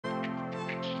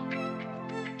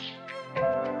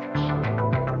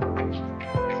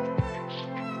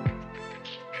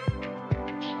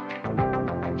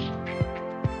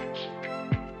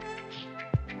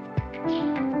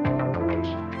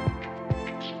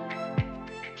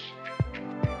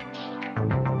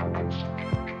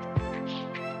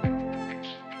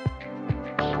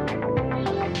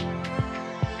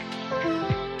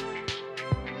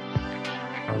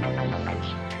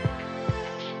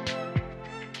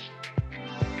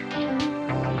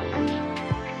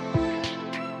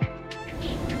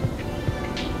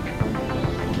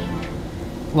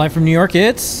Live from New York,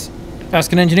 it's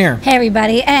Ask an Engineer. Hey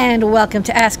everybody, and welcome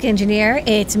to Ask Engineer.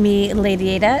 It's me, Lady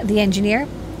Ada, the engineer.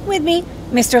 With me,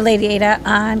 Mr. Lady Ada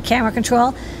on camera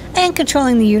control and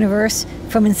controlling the universe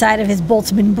from inside of his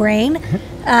Boltzmann brain.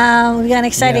 We've got an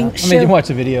exciting show. I made you watch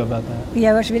a video about that.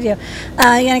 Yeah, watch a video. We got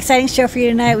an exciting show for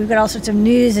you tonight. We've got all sorts of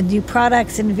news and new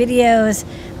products and videos.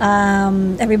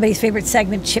 Everybody's favorite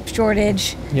segment, chip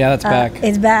shortage. Yeah, that's back.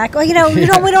 It's back. Well, you know, we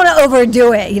don't want to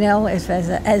overdo it. You know,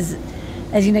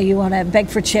 as you know, you want to beg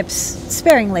for chips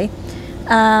sparingly.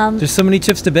 There's so many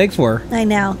chips to beg for. I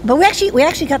know, but we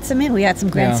actually got some in. We had some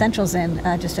Grand Centrals in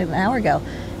just an hour ago.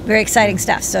 Very exciting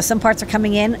stuff. So some parts are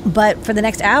coming in, but for the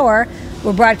next hour,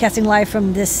 we're broadcasting live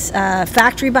from this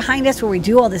factory behind us where we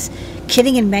do all this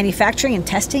kitting and manufacturing and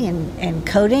testing and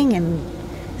coding and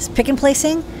pick and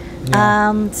placing.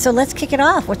 Yeah. So let's kick it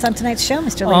off. What's on tonight's show,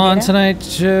 Mr. Lady? On tonight's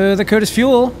show, the code is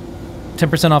FUEL.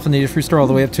 10% off in the Adafruit store all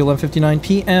the way up to 11:59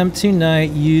 p.m.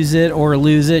 tonight. Use it or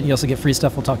lose it. You also get free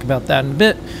stuff. We'll talk about that in a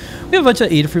bit. We have a bunch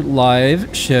of Adafruit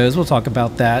live shows. We'll talk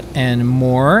about that and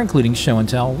more, including show and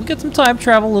tell. We got some time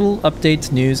travel, little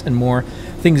updates, news, and more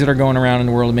things that are going around in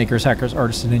the world of makers, hackers,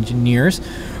 artists, and engineers.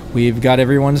 We've got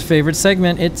everyone's favorite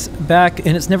segment. It's back,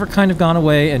 and it's never kind of gone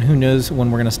away, and who knows when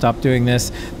we're going to stop doing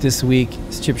this. This week,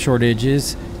 chip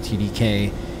shortages,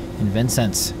 TDK, and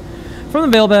Vincennes. From the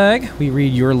mailbag, we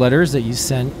read your letters that you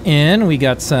sent in. We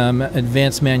got some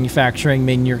advanced manufacturing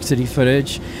made in New York City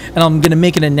footage. And I'm going to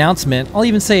make an announcement. I'll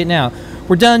even say it now.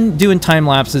 We're done doing time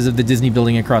lapses of the Disney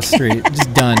building across the street.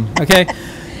 Just done, okay?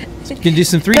 So you can do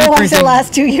some 3D printing. Go watch the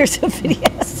last 2 years of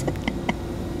videos.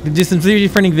 We can do some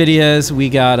 3D printing videos. We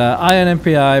got Ion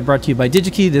MPI brought to you by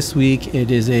DigiKey this week.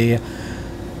 It is a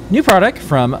new product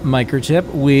from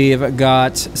Microchip. We've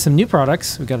got some new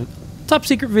products. We've got a top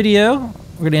secret video.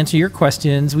 We're going to answer your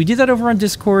questions. We do that over on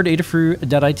Discord,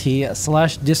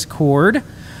 adafruit.it/Discord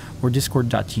or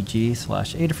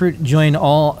discord.gg/Adafruit. Join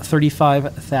all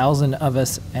 35,000 of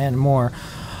us and more.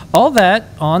 All that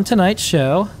on tonight's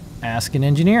show, Ask an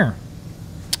Engineer.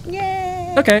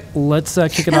 Yay! Okay, let's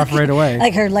kick it off right away.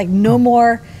 Like her, like no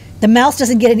more, the mouse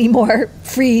doesn't get any more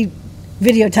free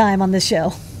video time on this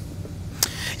show.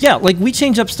 Yeah, like we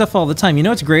change up stuff all the time. You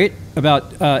know what's great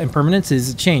about Impermanence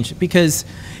is change, because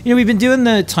we've been doing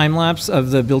the time lapse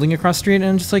of the building across the street, and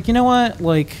I'm just like, you know what,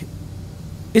 like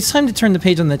it's time to turn the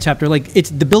page on that chapter. Like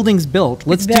the building's built.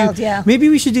 Let's maybe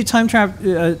we should do time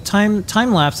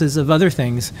lapses of other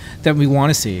things that we want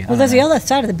to see. Well, there's the other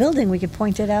side of the building. We could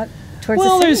point it out towards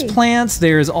the city. There's plants.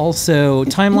 There's also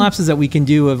time lapses that we can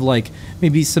do of like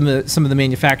maybe some of the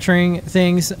manufacturing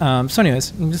things. So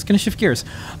anyways, I'm just gonna shift gears.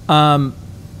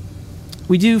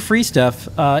 We do free stuff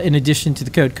in addition to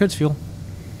the code. Code's FUEL.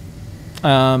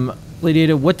 Lady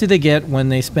Ada, what do they get when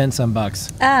they spend some bucks?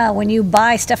 When you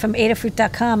buy stuff from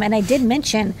Adafruit.com, and I did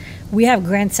mention we have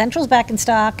Grand Centrals back in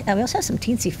stock. We also have some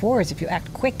Teensy 4s if you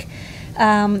act quick.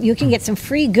 You can get some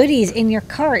free goodies in your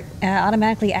cart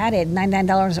automatically added.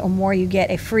 $99 or more, you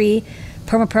get a free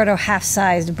Permaproto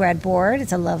half-sized breadboard.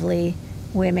 It's a lovely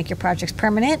way to make your projects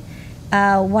permanent.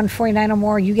 $149 or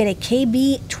more, you get a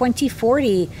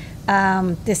KB2040.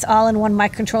 This all-in-one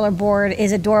microcontroller board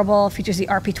is adorable. Features the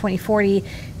RP2040,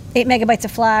 8 megabytes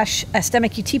of flash, a STEMMA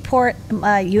QT port,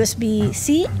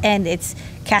 USB-C, and it's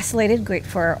castellated, great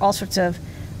for all sorts of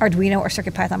Arduino or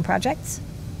CircuitPython projects.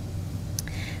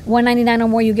 $199 or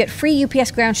more, you get free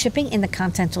UPS ground shipping in the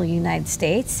continental United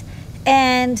States.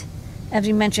 And as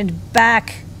we mentioned,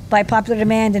 back by popular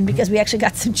demand, and because we actually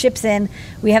got some chips in,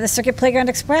 we have the Circuit Playground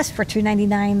Express for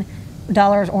 $299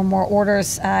 or more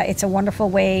orders. It's a wonderful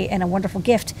way and a wonderful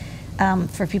gift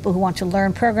for people who want to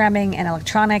learn programming and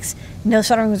electronics. No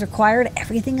soldering is required.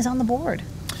 Everything is on the board.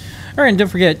 All right, and don't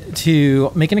forget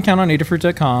to make an account on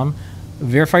Adafruit.com,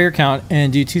 verify your account,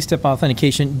 and do two-step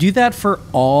authentication. Do that for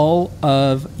all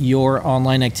of your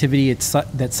online activity. It's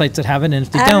that sites that have it, and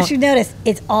if they don't, you notice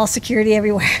it's all security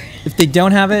everywhere. If they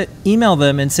don't have it, email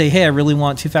them and say, hey, I really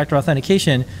want two-factor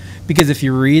authentication. Because if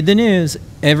you read the news,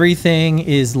 everything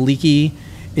is leaky.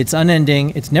 It's unending.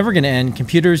 It's never going to end.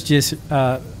 Computers just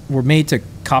were made to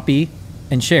copy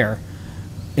and share.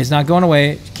 It's not going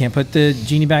away. You can't put the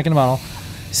genie back in the bottle.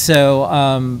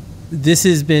 So this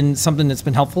has been something that's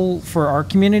been helpful for our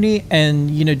community. And,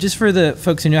 just for the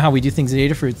folks who know how we do things at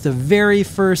Adafruit, the very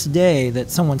first day that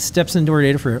someone steps into our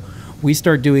Adafruit, we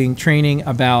start doing training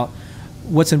about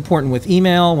what's important with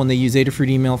email. When they use Adafruit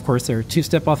email, of course, they're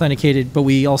two-step authenticated, but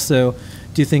we also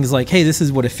do things like, hey, this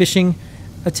is what a phishing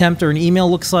attempt or an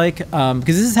email looks like, because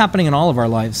this is happening in all of our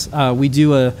lives. We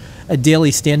do a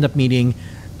daily stand-up meeting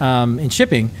in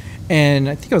shipping, and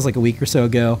I think it was like a week or so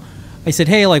ago, I said,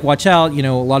 hey, like, watch out. You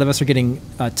know, a lot of us are getting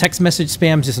text message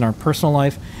spams just in our personal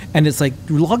life. And it's like,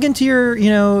 log into your, you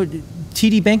know,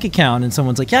 TD bank account. And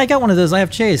someone's like, yeah, I got one of those. I have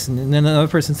Chase. And then another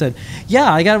person said,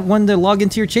 yeah, I got one to log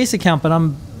into your Chase account, but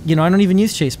I'm, you know, I don't even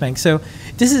use Chase Bank. So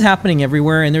this is happening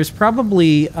everywhere. And there's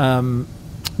probably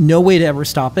no way to ever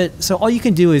stop it. So all you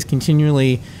can do is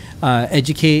continually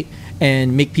educate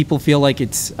and make people feel like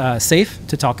it's safe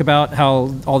to talk about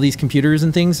how all these computers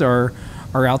and things are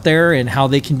out there and how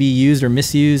they can be used or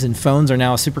misused, and phones are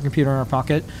now a supercomputer in our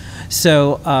pocket.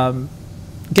 So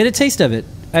get a taste of it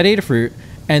at Adafruit,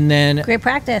 and then Great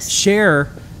practice. Share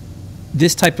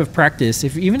this type of practice.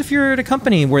 Even if you're at a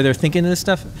company where they're thinking of this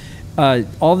stuff,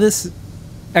 all this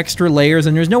extra layers,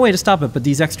 and there's no way to stop it, but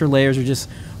these extra layers are just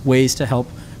ways to help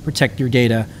protect your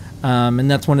data. And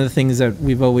that's one of the things that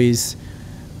we've always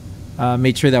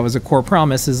made sure that was a core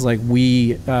promise, is like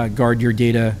we guard your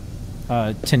data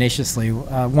tenaciously.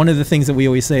 One of the things that we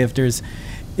always say, if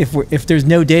there's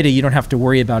no data, you don't have to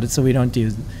worry about it. So we don't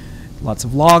do lots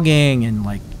of logging and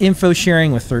like info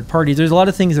sharing with third parties. There's a lot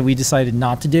of things that we decided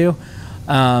not to do.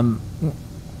 I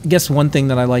guess one thing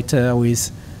that I like to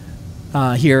always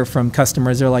hear from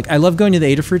customers, they're like, I love going to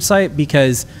the Adafruit site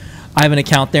because I have an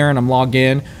account there and I'm logged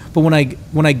in. But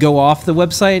when I go off the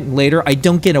website later, I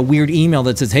don't get a weird email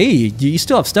that says, hey, you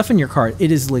still have stuff in your cart.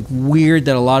 It is like weird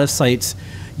that a lot of sites,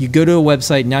 you go to a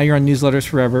website, now you're on newsletters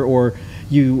forever, or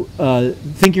you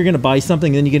think you're going to buy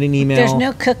something, then you get an email. There's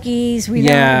no cookies. We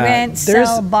don't rent,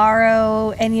 sell,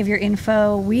 borrow any of your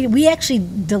info. We actually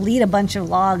delete a bunch of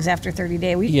logs after 30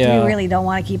 days. We really don't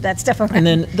want to keep that stuff around. And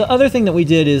then the other thing that we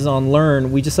did is on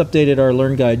Learn, we just updated our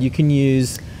Learn guide. You can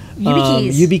use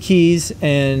YubiKeys,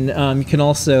 and you can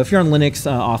also, if you're on Linux,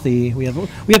 Authy, we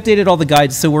updated all the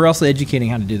guides, so we're also educating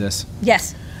how to do this.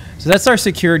 Yes. So that's our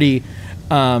security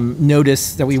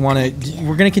notice that we want to.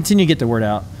 We're going to continue to get the word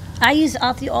out. I use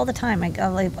Authy all the time.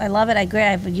 I love it. I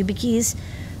have YubiKeys.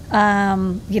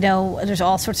 You know, there's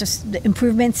all sorts of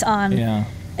improvements on. Yeah.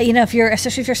 You know,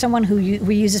 especially if you're someone who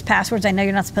uses passwords, I know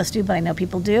you're not supposed to, but I know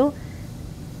people do.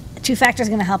 Two-factor is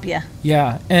going to help you.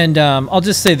 Yeah, and I'll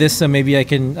just say this, so maybe I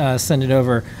can send it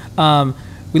over.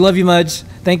 We love you, Mudge.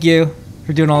 Thank you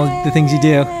for doing all the things you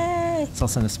do. So I'll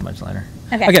send this to Mudge later.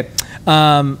 Okay.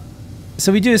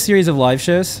 So we do a series of live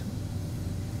shows,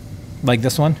 like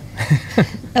this one.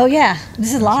 Oh yeah,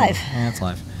 this is live. Yeah, it's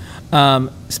live.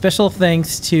 Special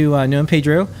thanks to Noah and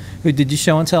Pedro, who did the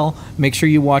show and tell. Make sure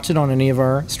you watch it on any of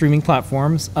our streaming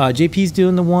platforms. JP's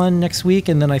doing the one next week,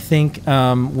 and then I think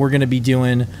we're going to be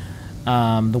doing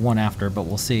the one after, but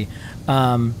we'll see.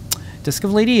 Disc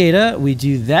of Lady Ada, we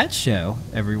do that show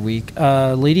every week.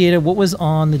 Lady Ada, what was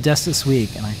on the desk this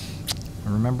week? And I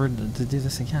remembered to do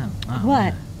this again. Oh,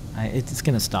 what? It's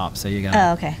going to stop, so you got.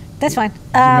 Oh, okay. That's fine. Do you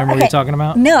remember what you're talking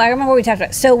about? No, I remember what we talked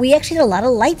about. So we actually did a lot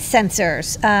of light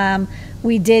sensors.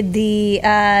 We did the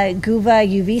GUVA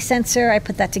UV sensor. I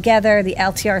put that together, the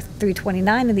LTR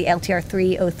 329 and the LTR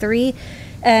 303.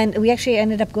 And we actually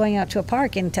ended up going out to a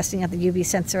park and testing out the UV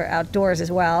sensor outdoors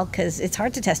as well, because it's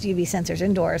hard to test UV sensors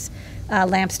indoors.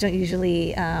 Lamps don't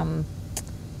usually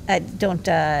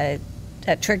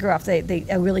trigger off a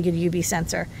really good UV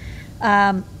sensor.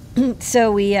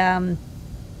 So I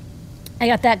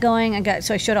got that going.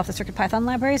 So I showed off the CircuitPython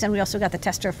libraries, and we also got the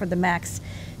tester for the Max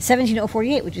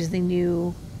 17048, which is the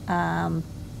new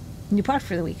product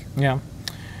for the week. Yeah,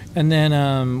 and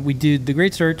then we did the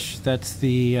Great Search. That's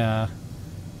the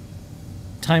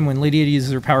time when Lady Ada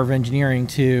uses her power of engineering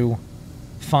to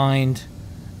find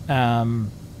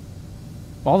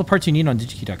all the parts you need on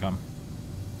DigiKey.com.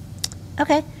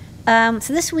 Okay.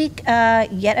 So this week,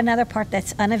 yet another part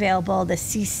that's unavailable, the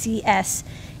CCS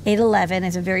 811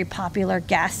 is a very popular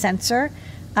gas sensor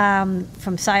from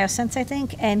ScioSense, I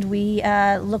think, and we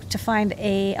looked to find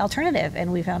a alternative,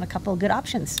 and we found a couple of good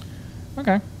options.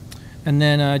 Okay. And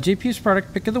then JP's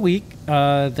product pick of the week,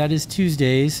 that is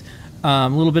Tuesdays. A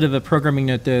little bit of a programming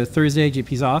note, though. Thursday,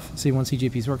 JP's off, so you won't see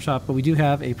JP's workshop, but we do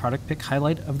have a product pick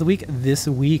highlight of the week this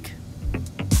week.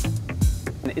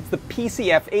 It's the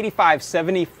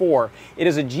PCF8574. It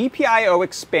is a GPIO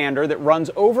expander that runs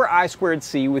over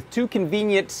I2C with two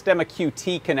convenient Stemma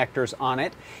QT connectors on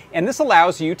it. And this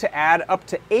allows you to add up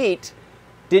to 8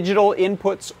 digital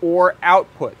inputs or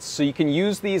outputs. So you can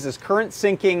use these as current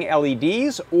syncing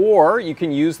LEDs, or you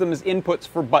can use them as inputs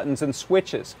for buttons and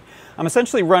switches. I'm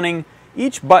essentially running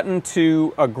each button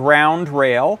to a ground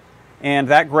rail, and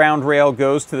that ground rail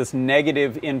goes to this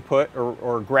negative input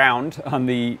or ground on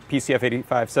the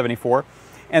PCF8574.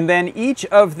 And then each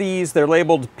of these, they're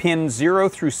labeled pin 0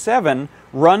 through 7,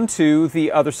 run to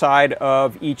the other side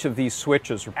of each of these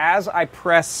switches. As I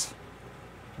press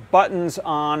buttons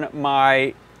on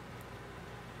my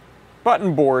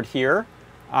button board here,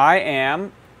 I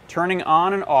am turning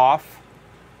on and off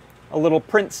a little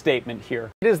print statement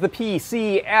here. It is the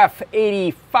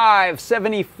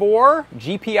PC-F8574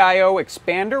 GPIO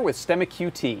expander with STEMMA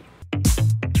QT.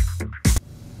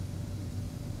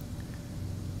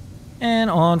 And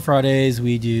on Fridays,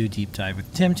 we do Deep Dive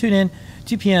with Tim. Tune in,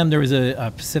 2 p.m. There was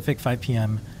a Pacific, 5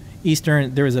 p.m.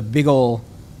 Eastern. There was a big ol'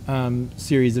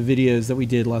 series of videos that we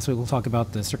did last week. We'll talk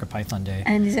about the CircuitPython Day.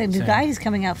 And the guide is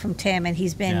coming out from Tim, and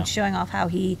he's been showing off how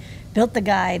he built the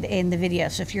guide in the video.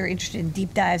 So if you're interested in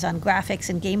deep dives on graphics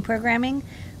and game programming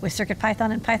with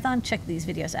CircuitPython and Python, check these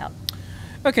videos out.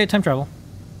 Okay, time travel.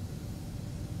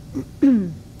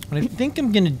 What I think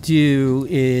I'm going to do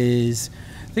is,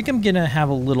 I think I'm going to have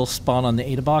a little spot on the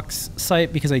AdaBox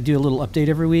site because I do a little update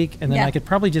every week. And then I could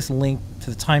probably just link to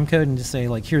the time code and just say,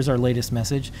 like, here's our latest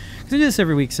message. Because I do this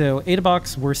every week. So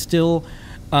AdaBox, we're still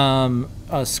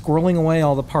squirreling away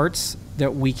all the parts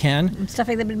that we can. I'm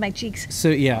stuffing them in my cheeks. So,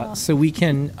 yeah. So we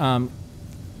can,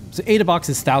 so AdaBox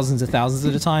is thousands at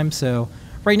a time. So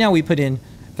right now we put in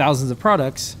thousands of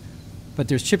products, but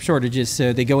there's chip shortages,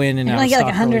 so they go in and out of only get stock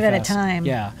like 100 really at a fast. time.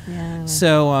 Yeah. Yeah.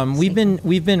 So we've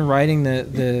been riding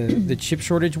the chip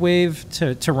shortage wave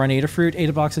to run Adafruit.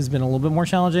 AdaBox has been a little bit more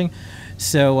challenging.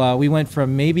 So we went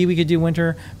from maybe we could do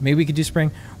winter, maybe we could do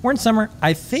spring. We're in summer.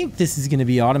 I think this is going to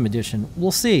be autumn edition.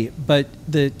 We'll see. But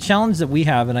the challenge that we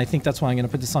have, and I think that's why I'm going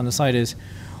to put this on the site, is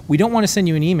we don't want to send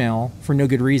you an email for no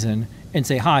good reason and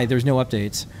say, hi, there's no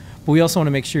updates. But we also want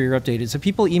to make sure you're updated. So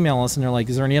people email us and they're like,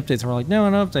 is there any updates? And we're like, no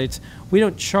updates. We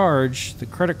don't charge the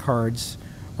credit cards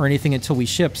or anything until we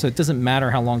ship, so it doesn't matter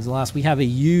how long it lasts. We have a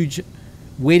huge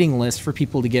waiting list for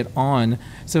people to get on.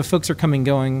 So if folks are coming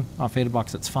going off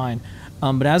AdaBox, that's fine.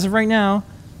 But as of right now,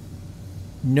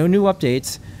 no new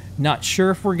updates. Not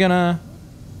sure if we're going to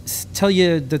tell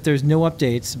you that there's no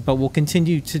updates, but we'll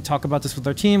continue to talk about this with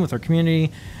our team, with our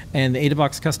community, and the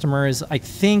AdaBox customers. I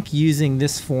think using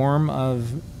this form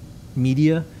of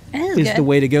media is the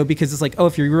way to go, because it's like, oh,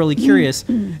 if you're really curious,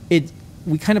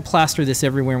 we kind of plaster this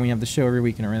everywhere, and we have the show every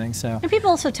week and everything. So and people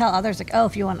also tell others, like, oh,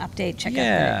 if you want an update, check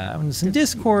out and it's in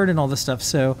Discord and all this stuff.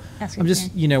 So I'm just,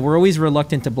 opinion. we're always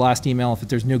reluctant to blast email if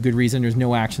there's no good reason, there's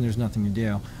no action, there's nothing to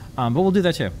do. But we'll do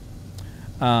that too,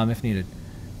 if needed.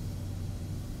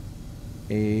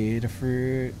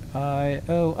 Adafruit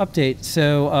I/O update.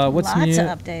 So what's new? Lots of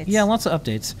updates. Yeah, lots of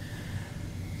updates.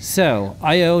 So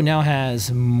I/O now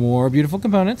has more beautiful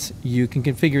components. You can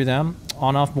configure them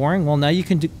on-off boring. Well, now you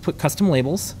can put custom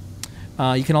labels.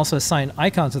 You can also assign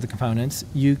icons to the components.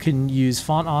 You can use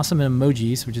font awesome and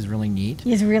emojis, which is really neat.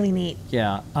 It's really neat.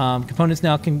 Yeah. Components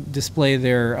now can display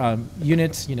their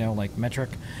units, like metric.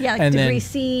 Yeah, like and degree then,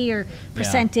 C or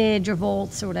percentage or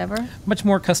volts or whatever. Much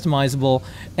more customizable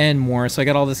and more. So I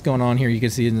got all this going on here. You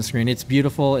can see it in the screen. It's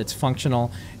beautiful. It's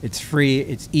functional. It's free.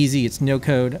 It's easy. It's no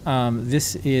code.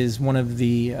 This is one of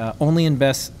the only and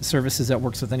best services that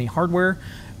works with any hardware.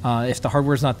 If the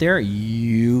hardware's not there,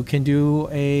 you can do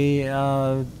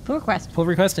a pull request. Pull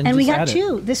request and we just got add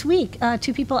two this week.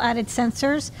 2 people added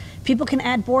sensors. People can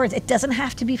add boards. It doesn't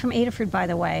have to be from Adafruit, by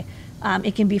the way.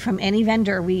 It can be from any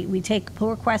vendor. We take pull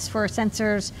requests for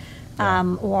sensors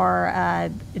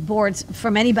or boards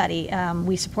from anybody.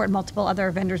 We support multiple other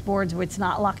vendors' boards where it's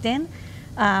not locked in,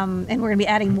 and we're going to be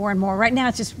adding more and more. Right now,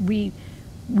 it's just we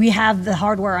have the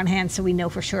hardware on hand, so we know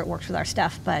for sure it works with our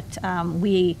stuff. But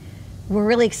we're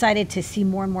really excited to see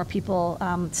more and more people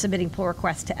submitting pull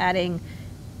requests to adding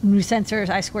new sensors,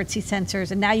 I2C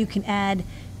sensors, and now you can add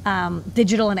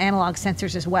digital and analog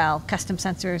sensors as well, custom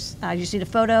sensors. You just need a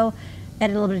photo,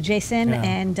 edit a little bit of JSON,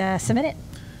 and submit it.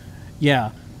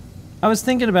 Yeah. I was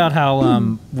thinking about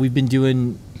how we've been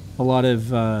doing a lot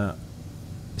of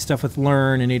stuff with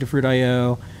Learn and Adafruit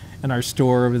I/O and our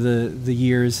store over the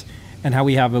years, and how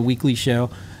we have a weekly show.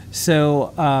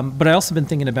 So, but I also been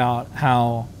thinking about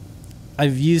how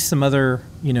I've used some other,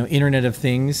 Internet of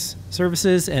Things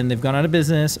services, and they've gone out of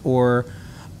business, or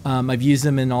I've used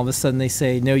them, and all of a sudden they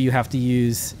say, no, you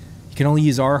can only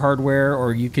use our hardware,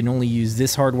 or you can only use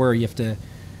this hardware, or you have to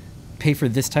pay for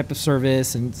this type of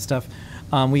service and stuff.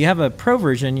 We have a pro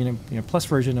version, plus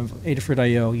version of Adafruit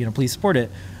I/O, please support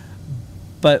it.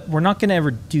 But we're not going to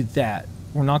ever do that.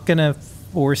 We're not going to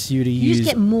force you to use just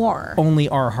get more. Only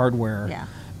our hardware. Yeah.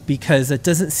 Because it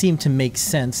doesn't seem to make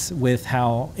sense with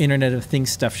how Internet of Things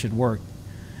stuff should work.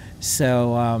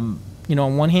 So, on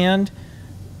one hand,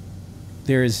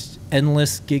 there's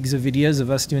endless gigs of videos of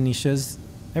us doing these shows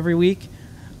every week.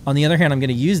 On the other hand, I'm going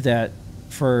to use that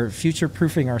for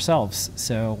future-proofing ourselves.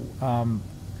 So, I'm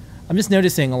just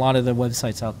noticing a lot of the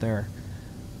websites out there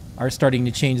are starting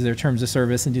to change their terms of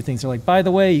service and do things. They're like, by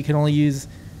the way, you can only use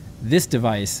this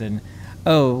device. And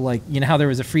oh, like, you know how there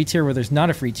was a free tier where there's not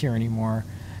a free tier anymore.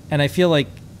 And I feel like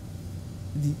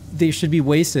there should be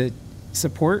ways to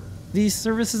support these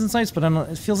services and sites, but I don't,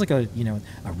 it feels like a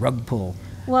rug pull.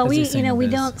 Well, as we they say in we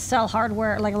biz. don't sell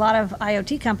hardware like a lot of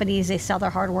IoT companies. They sell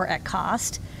their hardware at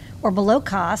cost or below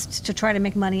cost to try to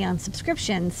make money on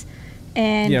subscriptions.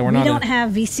 And Yeah, we're we not don't a-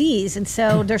 have VCs, and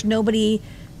so there's nobody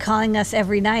calling us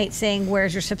every night saying,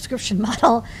 "Where's your subscription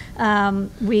model?"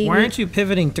 Why aren't you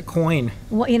pivoting to coin?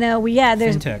 Well,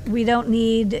 there's Fintech. we don't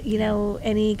need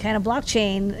any kind of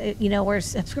blockchain. Where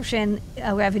subscription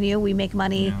revenue, we make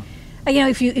money. Yeah.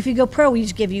 If you go pro, we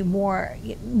just give you more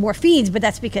feeds, but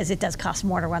that's because it does cost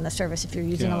more to run the service if you're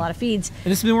using Yeah. a lot of feeds.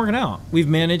 And it's been working out. We've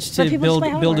managed But to people just buy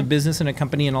build a hardware. business and a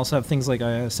company, and also have things like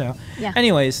ISO. Yeah.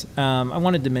 Anyways, I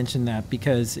wanted to mention that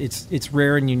because it's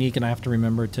rare and unique, and I have to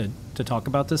remember to talk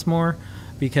about this more,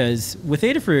 because with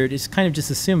Adafruit, it's kind of just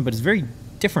assumed, but it's very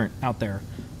different out there.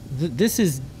 This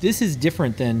is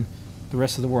different than the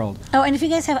rest of the world. Oh, and if you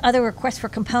guys have other requests for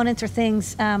components or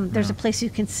things, there's a place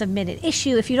you can submit an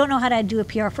issue. If you don't know how to do a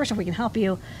PR first, we can help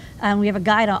you. We have a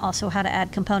guide on also how to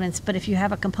add components. But if you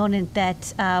have a component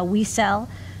that we sell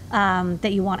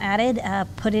that you want added,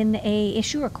 put in a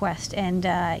issue request. And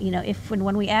if and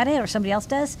when we add it or somebody else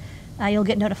does, you'll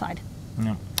get notified.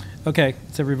 Yeah. Okay,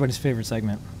 it's everybody's favorite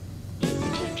segment. It's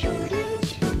the chip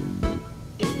shortage.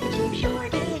 It's the chip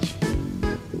shortage.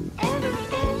 Every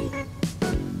day.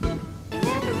 In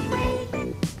every way.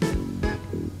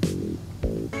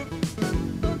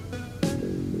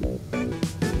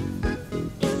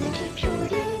 It's the chip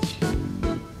shortage.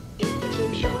 It's the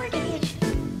chip shortage.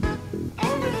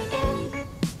 Every day.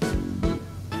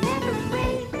 In every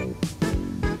way.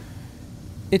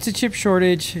 It's a chip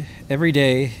shortage every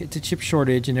day. It's a chip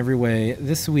shortage in every way.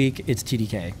 This week, it's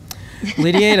TDK.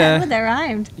 Lady Oh, Ada, that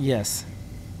rhymed. yes.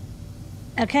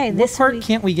 Okay, What this part week-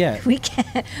 can't we get?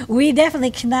 We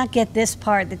definitely cannot get this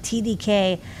part, the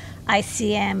TDK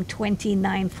ICM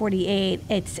 2948.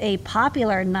 It's a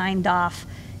popular 9DOF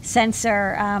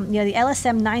sensor. The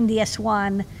LSM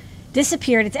 9DS1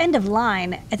 disappeared. It's end of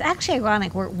line. It's actually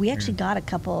ironic. We actually got a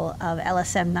couple of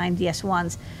LSM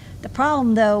 9DS1s. The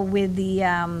problem, though, with the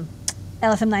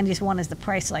LSM 9DS1 is the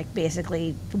price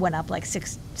basically went up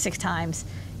six times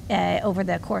over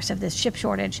the course of this chip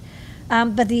shortage.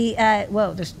 But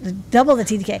there's double the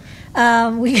TDK.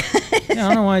 We Yeah, I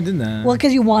don't know why I did that. well,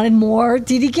 because you wanted more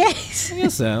TDKs. I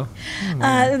guess so.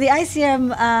 The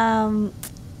ICM,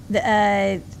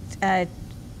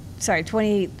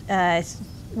 20.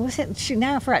 What was it? Shoot,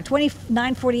 now I forgot.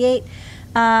 2948.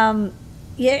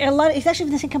 Yeah, it's actually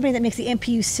the same company that makes the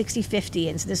MPU 6050,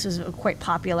 and so this was a quite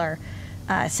popular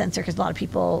sensor because a lot of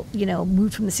people,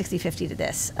 moved from the 6050 to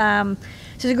this. So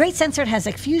it's a great sensor. It has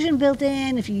Fusion built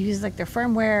in. If you use their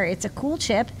firmware, it's a cool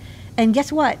chip. And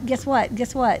guess what?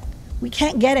 We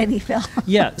can't get any, Phil.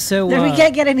 Yeah, so we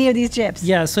can't get any of these chips.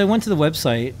 yeah, so I went to the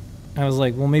website. I was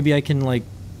like, well, maybe I can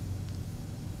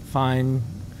find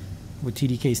what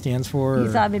TDK stands for.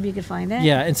 You thought maybe you could find it?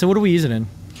 Yeah, and so what do we use it in?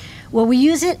 Well, we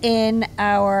use it in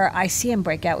our ICM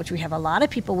breakout, which we have a lot of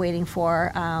people waiting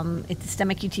for. It's the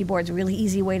Stemma QT board. It's a really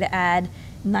easy way to add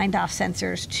 9DOF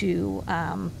sensors to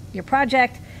your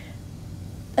project.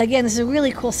 Again, this is a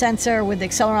really cool sensor with the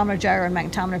accelerometer, gyro, and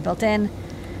magnetometer built in.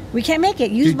 We can't make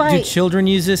it. Used by Do children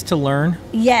use this to learn?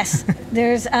 yes.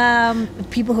 There's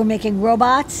people who are making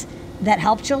robots that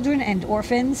help children and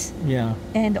orphans Yeah,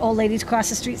 and old ladies cross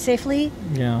the street safely.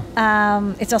 yeah.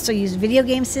 It's also used video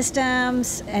game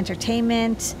systems,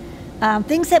 entertainment,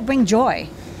 things that bring joy,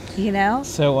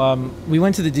 So we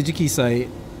went to the DigiKey site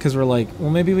because we're like,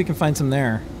 well, maybe we can find some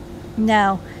there.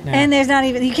 No. Nah. And there's not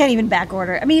even, you can't even back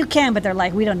order. I mean, you can, but they're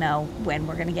like, we don't know when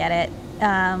we're going to get it.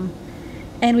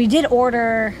 And we did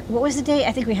order, what was the date?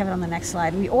 I think we have it on the next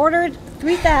slide. We ordered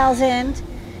 3,000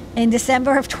 in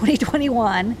December of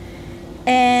 2021.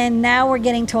 And now we're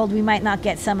getting told we might not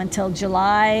get some until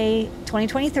July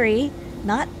 2023.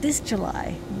 Not this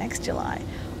July, next July.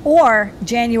 Or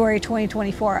January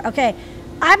 2024. Okay,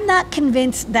 I'm not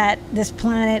convinced that this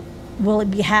planet will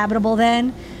be habitable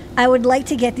then. I would like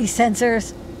to get these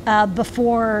sensors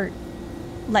before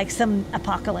some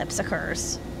apocalypse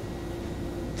occurs.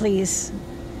 Please.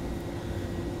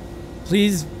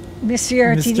 Please,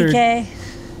 Monsieur Mr. TDK.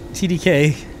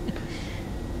 TDK.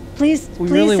 Please We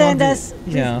really send want us.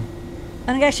 Yeah.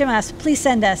 Onegaishimasu. Please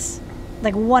send us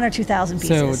 1,000 or 2,000 So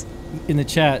pieces. in the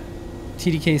chat,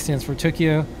 TDK stands for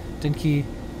Tokyo Denki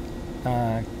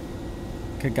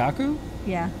Kagaku,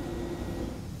 Yeah.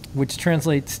 which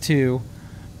translates to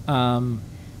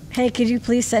Hey, could you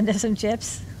please send us some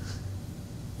chips?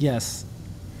 yes,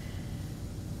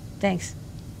 Thanks.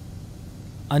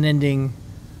 unending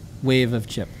wave of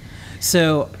chip.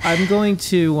 So I'm going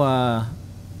to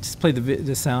just play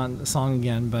the song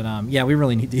again, but yeah, we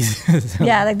really need these. So-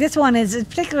 Yeah, like this one is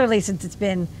particularly since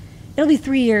it'll be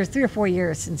 3 or 4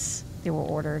 years since they were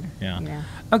ordered. Yeah. You know.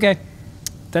 Okay.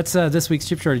 That's this week's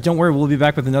chip shortage. Don't worry, we'll be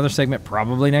back with another segment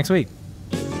probably next week.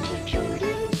 It's the chip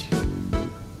shortage.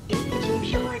 It's the chip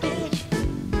shortage.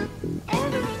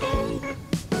 Every day.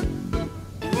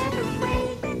 Every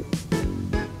way.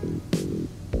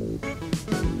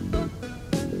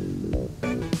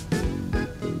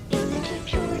 It's the chip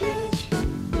shortage.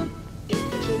 It's the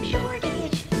chip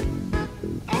shortage.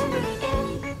 Every day.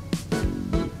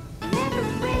 Every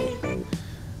way.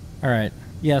 All right.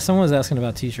 Yeah, someone was asking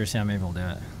about t-shirts. Yeah, maybe we'll do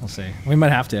it. We'll see. We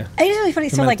might have to. It's really funny. We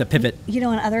So might like, have to pivot. you know,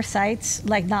 on other sites,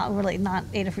 like not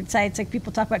Adafruit sites, like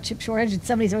people talk about chip shortage, and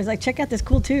somebody's always like, check out this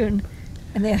cool tune,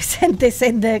 and they send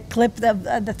the clip of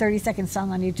the 30-second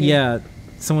song on YouTube. Yeah.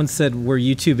 Someone said we're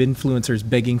YouTube influencers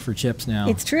begging for chips now.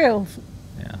 It's true.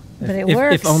 yeah. but if, it if,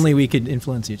 works. If only we could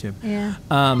influence YouTube. Yeah.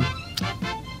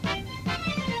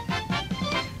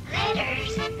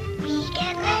 Letters. We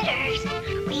get letters.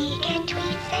 We get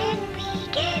tweets and we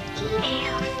get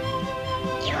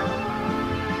emails. Your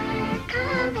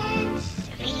comments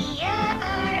via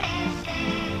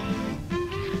RSS.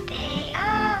 They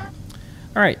are.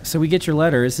 All right, so we get your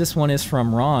letters. This one is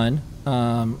from Ron.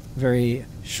 Very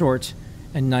short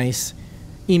and nice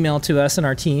email to us and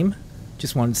our team.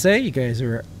 Just wanted to say you guys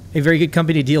are a very good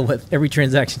company to deal with. Every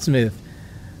transaction smooth.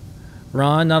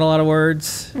 Ron, not a lot of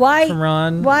words. Why? From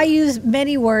Ron. Why use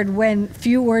many word when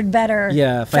few word better?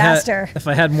 Yeah, faster. If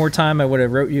I had more time, I would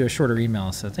have wrote you a shorter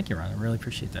email. So thank you, Ron. I really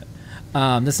appreciate that.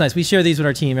 That's nice. We share these with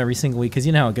our team every single week because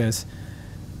you know how it goes.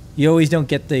 You always don't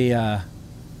get the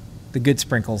good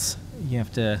sprinkles. You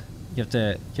have to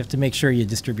make sure you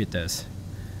distribute those.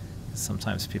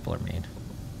 Sometimes people are mean.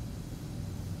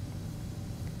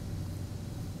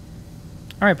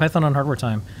 All right, Python on hardware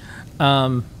time.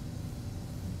 I'm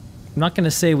not going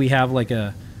to say we have like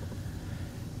a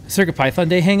CircuitPython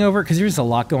Day hangover because there's a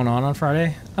lot going on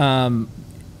Friday.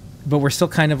 But we're still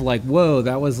kind of like, whoa,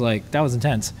 that was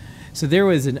intense. So there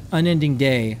was an unending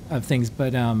day of things.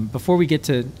 But before we get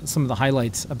to some of the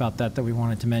highlights about that we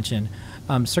wanted to mention,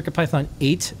 CircuitPython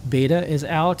 8 beta is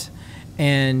out,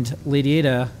 and Lady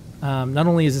Ada. Not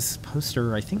only is this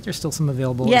poster, I think there's still some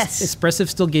available. Yes. Espressif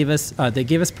still gave us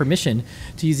permission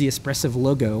to use the Espressif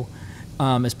logo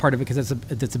as part of it because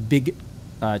that's a big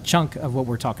chunk of what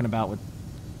we're talking about with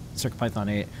CircuitPython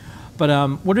 8.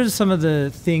 But what are some of the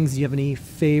things? Do you have any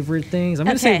favorite things? I'm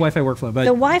going to say Okay. Wi-Fi workflow, but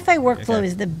The Wi-Fi workflow Okay.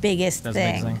 is the biggest That's the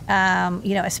thing. biggest thing.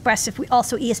 You know, Espressif. We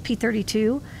also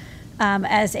ESP32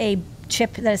 as a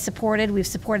chip that is supported. We've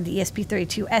supported the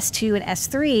ESP32 S2 and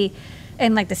S3,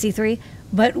 and like the C3.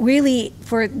 But really,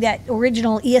 for that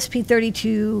original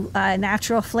ESP32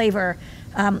 natural flavor,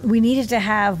 we needed to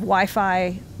have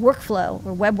Wi-Fi workflow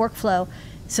or web workflow,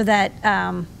 so that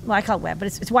well, I call it web, but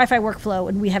it's Wi-Fi workflow,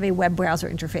 and we have a web browser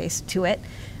interface to it.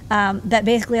 That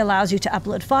basically allows you to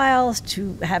upload files,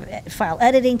 to have file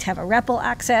editing, to have a REPL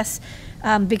access,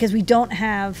 because we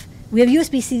have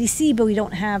USB CDC, but we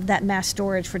don't have that mass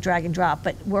storage for drag and drop.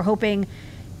 But we're hoping,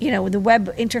 you know, with the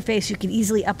web interface, you can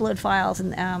easily upload files,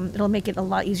 and it'll make it a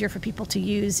lot easier for people to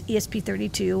use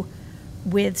ESP32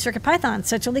 with CircuitPython.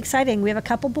 So it's really exciting. We have a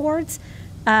couple boards.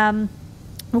 We're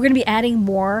going to be adding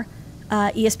more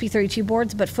ESP32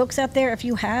 boards, but folks out there, if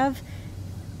you have,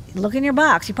 look in your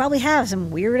box. You probably have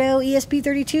some weirdo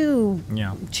ESP32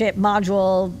 Yeah. chip,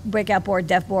 module, breakout board,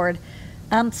 dev board.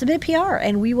 Submit a PR,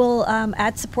 and we will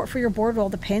add support for your board with all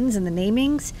the pins and the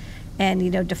namings,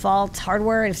 and default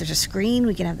hardware. If there's a screen,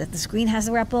 we can have the screen has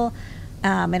the REPL,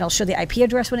 and it'll show the IP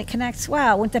address when it connects.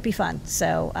 Wow, wouldn't that be fun?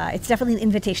 So it's definitely an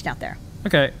invitation out there.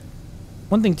 Okay.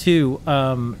 One thing too,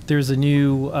 there's a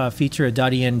new feature, a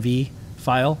 .env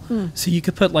file, so you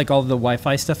could put like all the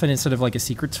Wi-Fi stuff in instead of like a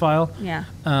secrets file. Yeah.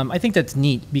 I think that's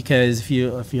neat because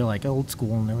if you're like old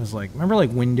school and there was like remember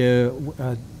like window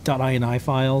 .ini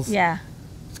files. Yeah.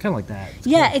 It's kind of like that. It's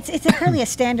Yeah, cool. it's apparently a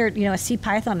standard, a C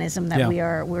Pythonism that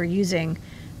Yeah. we're using,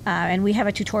 and we have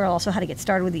a tutorial also how to get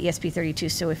started with the ESP32.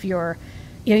 So if you're,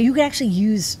 you can actually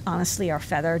use honestly our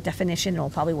Feather definition. It'll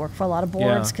probably work for a lot of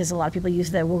boards Yeah. because a lot of people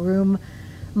use the Room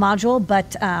module,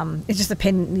 but it's just the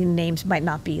pin names might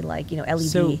not be like LED.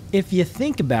 So if you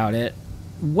think about it,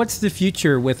 what's the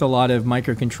future with a lot of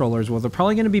microcontrollers? Well, they're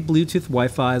probably going to be Bluetooth,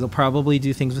 Wi-Fi. They'll probably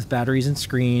do things with batteries and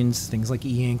screens, things like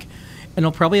e-ink. And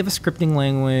they'll probably have a scripting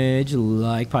language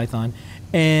like Python.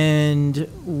 And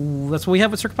that's what we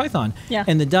have with CircuitPython. Yeah.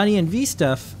 And the .env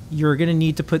stuff, you're going to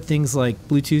need to put things like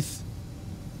Bluetooth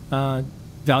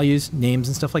values, names,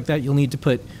 and stuff like that. You'll need to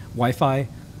put Wi-Fi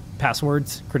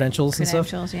passwords, credentials, and stuff.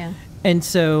 Credentials, yeah. And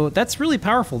so that's really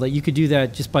powerful that you could do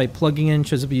that just by plugging in,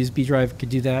 shows up a USB drive, could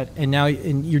do that. And now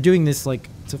you're doing this like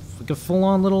it's like a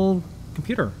full-on little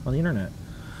computer on the internet.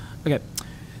 Okay,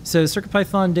 so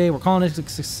CircuitPython Day, we're calling it a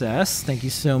success. Thank you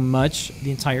so much,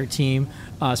 the entire team.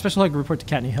 Special hug report to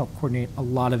Kattni, who helped coordinate a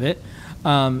lot of it.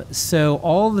 So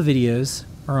all the videos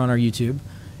are on our YouTube.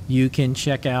 You can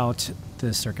check out the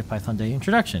CircuitPython Day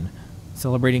introduction,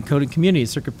 celebrating coding community,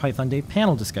 CircuitPython Day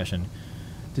panel discussion,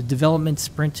 the development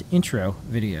sprint intro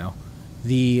video,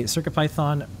 the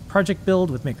CircuitPython project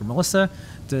build with Maker Melissa,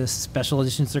 the special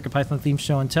edition CircuitPython theme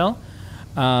show and tell,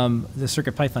 the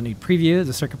CircuitPython Day preview,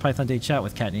 the CircuitPython Day chat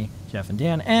with Kattni, Jeff, and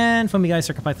Dan, and Foamy Guy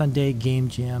CircuitPython Day game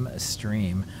jam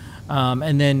stream.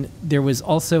 And then there was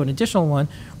also an additional one,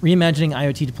 reimagining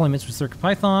IoT deployments with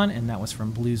CircuitPython, and that was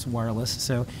from Blues Wireless.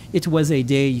 So it was a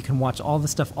day. You can watch all the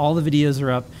stuff. All the videos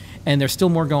are up, and there's still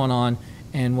more going on.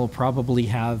 And we'll probably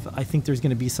have, I think there's going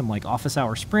to be some like office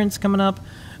hour sprints coming up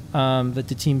that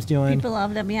the team's doing. People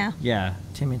love them, yeah. Yeah,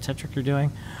 Timmy and Tetrick are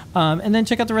doing. And then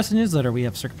check out the rest of the newsletter. We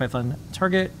have CircuitPython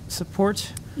Target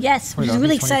support. Yes, for which the is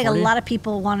really RP exciting. A 2040. lot of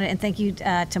people wanted, and thank you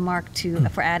to Mark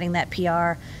for adding that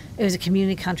PR. It was a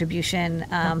community contribution,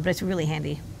 but it's really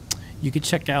handy. You could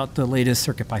check out the latest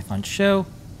CircuitPython show.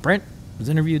 Brent was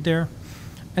interviewed there.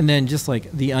 And then just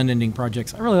like the unending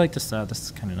projects. I really like this. This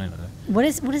is kind of nice. What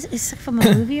is is it from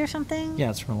a movie or something? Yeah,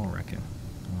 it's from Little Raccoon.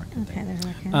 Okay, there's a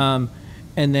raccoon.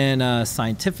 And then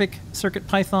Scientific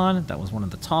CircuitPython. That was one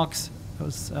of the talks. That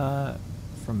was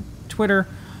from Twitter.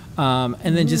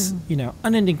 And then just,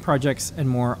 unending projects and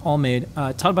more all made.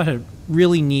 Taught about a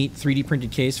really neat 3D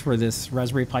printed case for this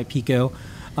Raspberry Pi Pico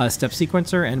step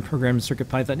sequencer and programmed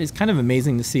CircuitPython. It's kind of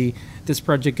amazing to see this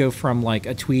project go from like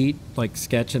a tweet, like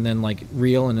sketch, and then like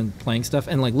real and then playing stuff.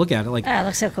 And like look at it. Like, Oh, it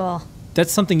looks so cool.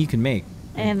 that's something you can make.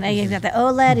 And he's got the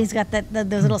OLED. He's got those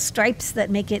little stripes that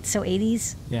make it so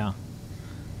 80s. Yeah.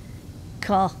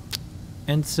 Cool.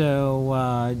 And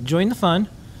so join the fun.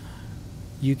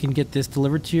 You can get this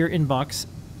delivered to your inbox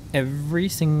every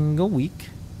single week.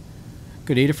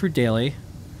 Go to Adafruit Daily.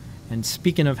 And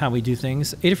speaking of how we do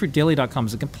things, AdafruitDaily.com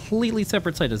is a completely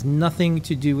separate site. It has nothing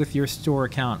to do with your store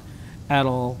account at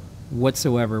all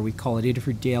whatsoever. We call it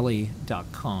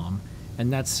AdafruitDaily.com.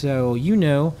 And that's so you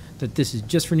know that this is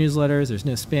just for newsletters. There's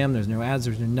no spam. There's no ads.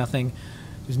 There's no nothing.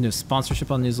 There's no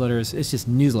sponsorship on newsletters. It's just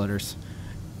newsletters.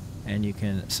 And you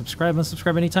can subscribe and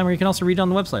unsubscribe anytime, or you can also read on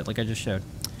the website like I just showed.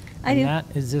 I and do. that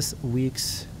is this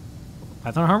week's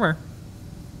Python hardware.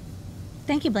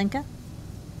 Thank you, Blinka.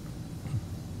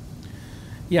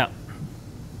 Yeah.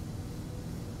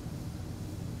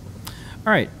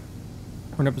 All right.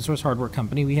 We're an open source hardware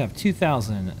company. We have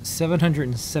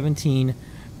 2,717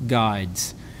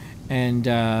 guides. And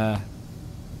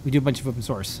we do a bunch of open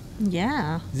source.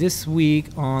 Yeah. This week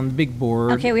on the big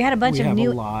board, Okay, we had a bunch of have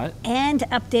new a lot. and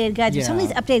updated guides. But some of Yeah.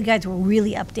 these updated guides were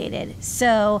really updated.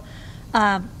 So,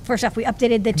 first off, we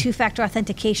updated the two-factor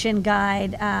authentication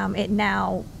guide. It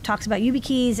now talks about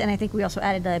YubiKeys, and I think we also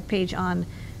added a page on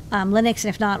Linux. And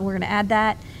if not, we're going to add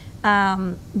that.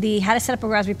 The how to set up a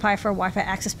Raspberry Pi for a Wi-Fi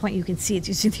access point. You can see it's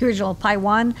using the original Pi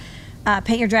 1.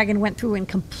 Paint Your Dragon went through and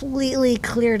completely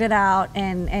cleared it out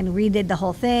and redid the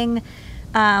whole thing.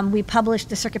 We published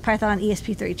the CircuitPython on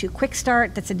ESP32 Quick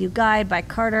Start. That's a new guide by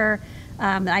Carter.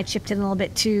 That I chipped in a little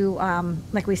bit too.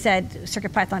 Like we said,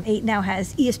 CircuitPython 8 now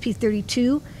has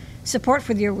ESP32 support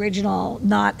for the original,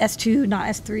 not S2, not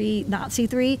S3, not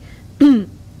C3,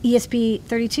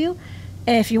 ESP32.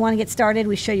 And if you want to get started,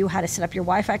 we show you how to set up your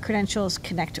Wi-Fi credentials,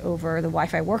 connect over the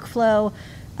Wi-Fi workflow.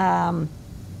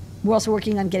 We're also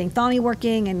working on getting Thonny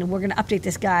working, and we're going to update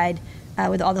this guide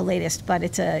with all the latest,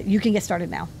 but you can get started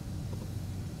now.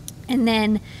 And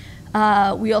then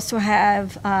we also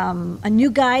have a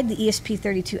new guide, the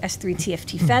ESP32S3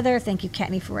 TFT Feather. Thank you,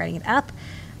 Kattni, for writing it up.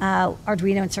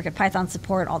 Arduino and CircuitPython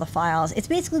support all the files. It's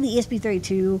basically the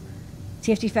ESP32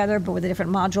 TFT Feather, but with a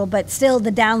different module. But still,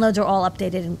 the downloads are all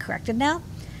updated and corrected now.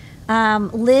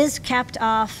 Liz capped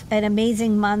off an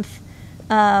amazing month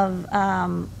of,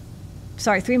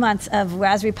 3 months of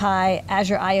Raspberry Pi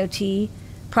Azure IoT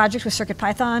project with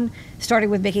CircuitPython,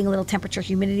 starting with making a little temperature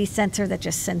humidity sensor that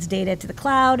just sends data to the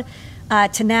cloud,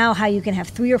 to now how you can have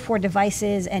 3 or 4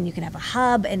 devices and you can have a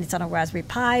hub and it's on a Raspberry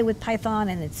Pi with Python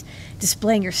and it's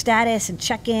displaying your status and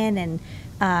check-in and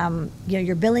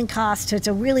your billing costs. So it's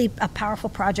a really powerful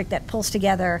project that pulls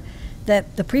together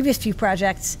the previous few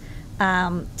projects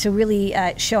to really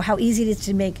show how easy it is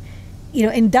to make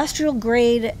industrial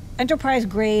grade, enterprise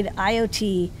grade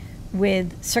IoT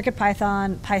with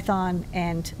CircuitPython, Python,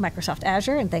 and Microsoft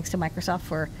Azure. And thanks to Microsoft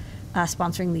for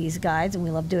sponsoring these guides, and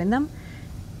we love doing them.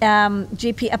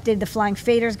 JP updated the flying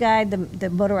faders guide, the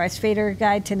motorized fader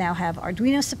guide, to now have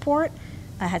Arduino support.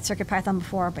 I had CircuitPython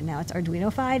before, but now it's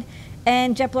Arduino-fied.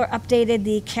 And Jepler updated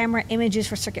the camera images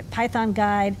for CircuitPython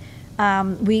guide.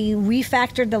 We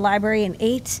refactored the library in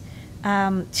 8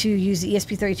 to use the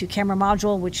ESP32 camera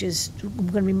module, which is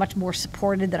going to be much more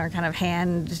supported than our kind of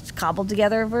hand cobbled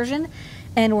together version.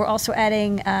 And we're also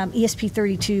adding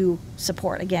ESP32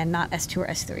 support, again, not S2 or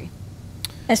S3.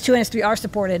 S2 and S3 are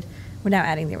supported. We're now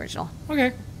adding the original.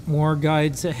 Okay. More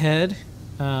guides ahead.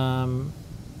 We're on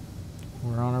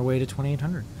our way to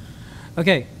 2800.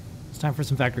 Okay. It's time for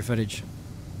some factory footage.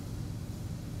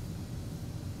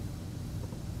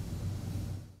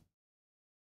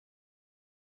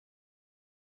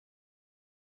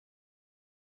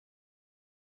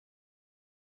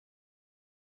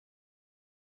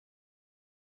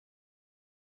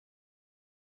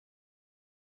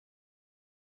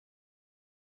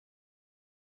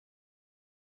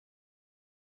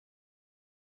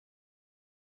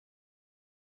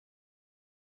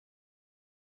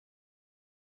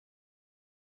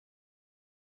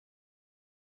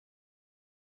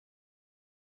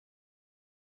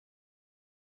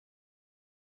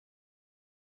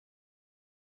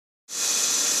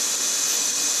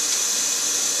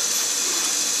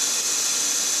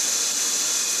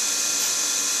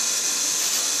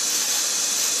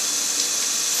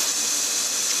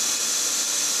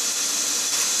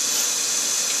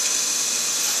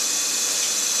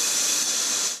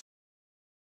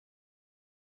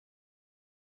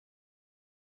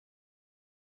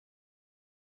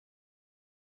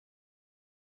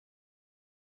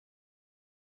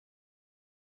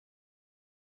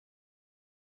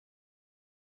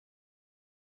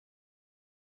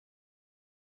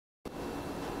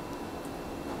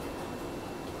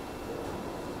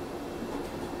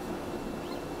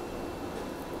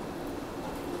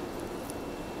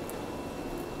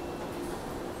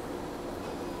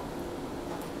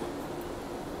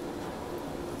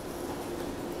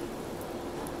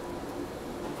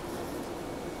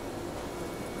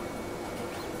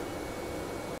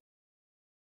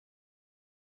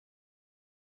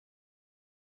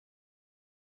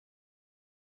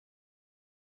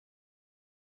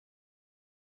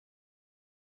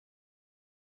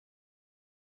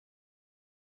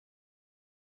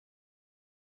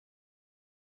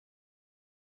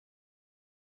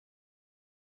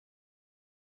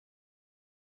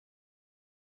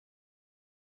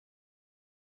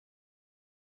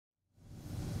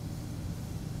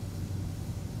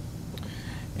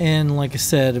 And like I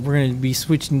said, we're going to be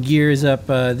switching gears up.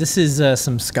 This is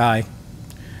some sky,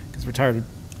 because we're tired of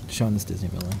showing this Disney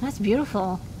building. That's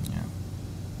beautiful. Yeah.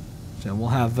 So we'll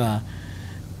have, I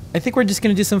think we're just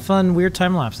going to do some fun, weird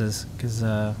time lapses, because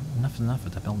enough is enough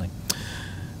with that building.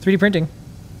 3D printing.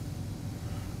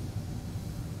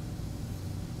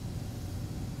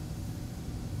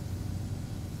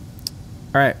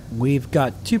 All right, we've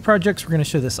got 2 projects. We're going to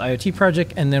show this IoT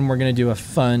project, and then we're going to do a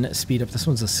fun speed up. This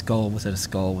one's a skull within a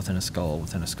skull within a skull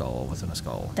within a skull within a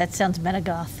skull. That sounds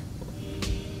metagoth.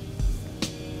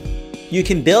 You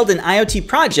can build an IoT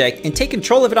project and take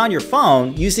control of it on your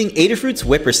phone using Adafruit's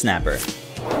Whippersnapper.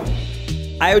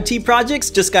 IoT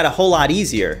projects just got a whole lot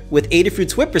easier. With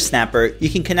Adafruit's Whippersnapper, you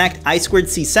can connect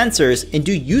I2C sensors and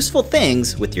do useful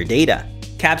things with your data.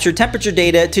 Capture temperature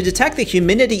data to detect the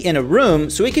humidity in a room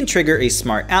so it can trigger a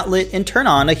smart outlet and turn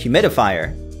on a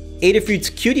humidifier. Adafruit's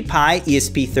QT Py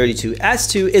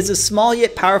ESP32S2 is a small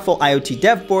yet powerful IoT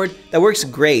dev board that works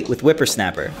great with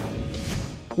Whippersnapper.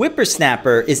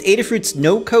 Whippersnapper is Adafruit's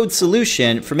no-code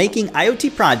solution for making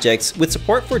IoT projects with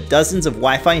support for dozens of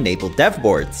Wi-Fi enabled dev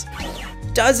boards.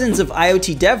 Dozens of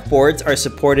IoT dev boards are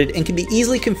supported and can be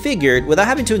easily configured without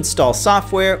having to install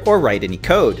software or write any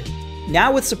code.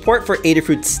 Now with support for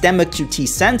Adafruit's StemmaQT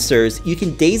sensors, you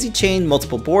can daisy-chain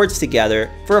multiple boards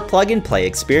together for a plug-and-play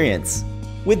experience.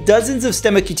 With dozens of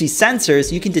StemmaQT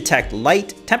sensors, you can detect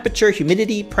light, temperature,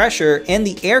 humidity, pressure, and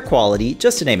the air quality,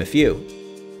 just to name a few.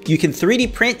 You can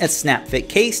 3D print a snap-fit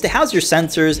case to house your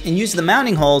sensors and use the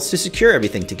mounting holes to secure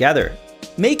everything together.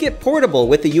 Make it portable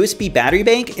with a USB battery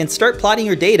bank and start plotting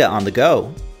your data on the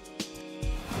go.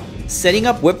 Setting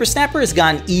up Whippersnapper has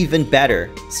gotten even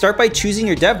better. Start by choosing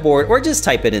your dev board or just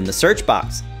type it in the search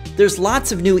box. There's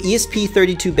lots of new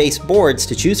ESP32 based boards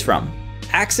to choose from.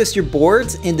 Access your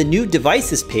boards in the new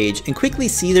devices page and quickly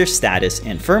see their status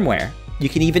and firmware. You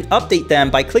can even update them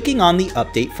by clicking on the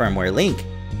update firmware link.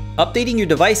 Updating your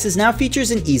devices now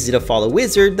features an easy to follow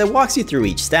wizard that walks you through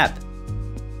each step.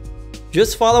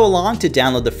 Just follow along to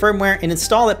download the firmware and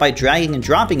install it by dragging and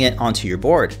dropping it onto your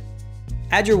board.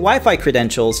 Add your Wi-Fi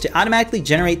credentials to automatically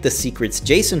generate the secrets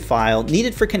JSON file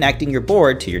needed for connecting your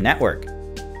board to your network.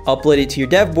 Upload it to your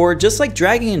dev board just like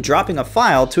dragging and dropping a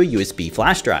file to a USB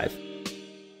flash drive.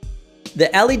 The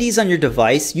LEDs on your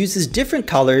device uses different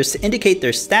colors to indicate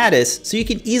their status so you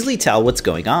can easily tell what's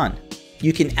going on.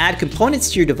 You can add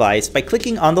components to your device by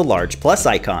clicking on the large plus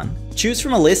icon. Choose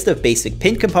from a list of basic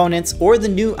pin components or the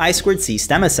new I2C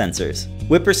Stemma sensors.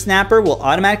 WipperSnapper will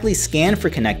automatically scan for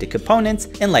connected components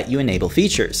and let you enable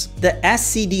features. The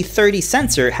SCD30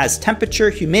 sensor has temperature,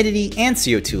 humidity, and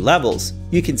CO2 levels.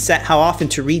 You can set how often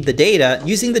to read the data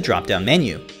using the drop-down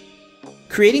menu.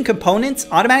 Creating components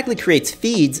automatically creates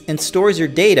feeds and stores your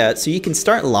data so you can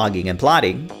start logging and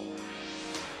plotting.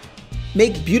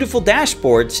 Make beautiful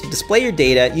dashboards to display your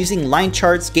data using line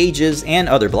charts, gauges, and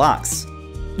other blocks.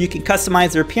 You can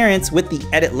customize their appearance with the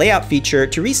Edit Layout feature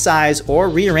to resize or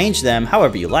rearrange them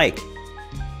however you like.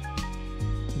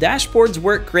 Dashboards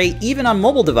work great even on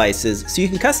mobile devices, so you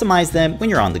can customize them when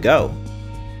you're on the go.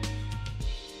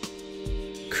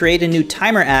 Create a new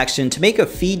timer action to make a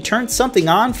feed turn something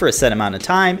on for a set amount of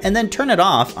time and then turn it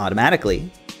off automatically.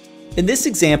 In this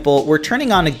example, we're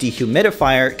turning on a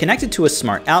dehumidifier connected to a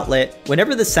smart outlet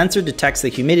whenever the sensor detects the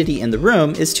humidity in the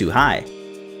room is too high.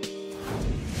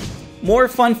 More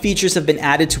fun features have been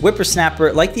added to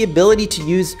WipperSnapper, like the ability to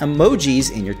use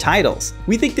emojis in your titles.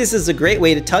 We think this is a great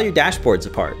way to tell your dashboards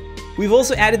apart. We've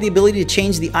also added the ability to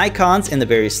change the icons and the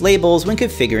various labels when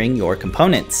configuring your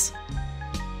components.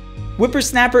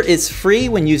 WipperSnapper is free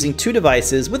when using 2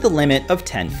 devices with a limit of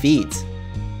 10 feeds.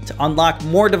 To unlock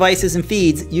more devices and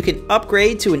feeds, you can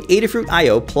upgrade to an Adafruit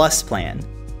IO Plus plan.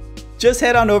 Just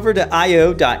head on over to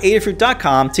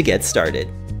io.adafruit.com to get started.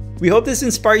 We hope this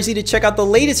inspires you to check out the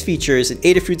latest features in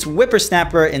Adafruit's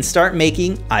WipperSnapper and start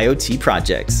making IoT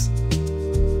projects.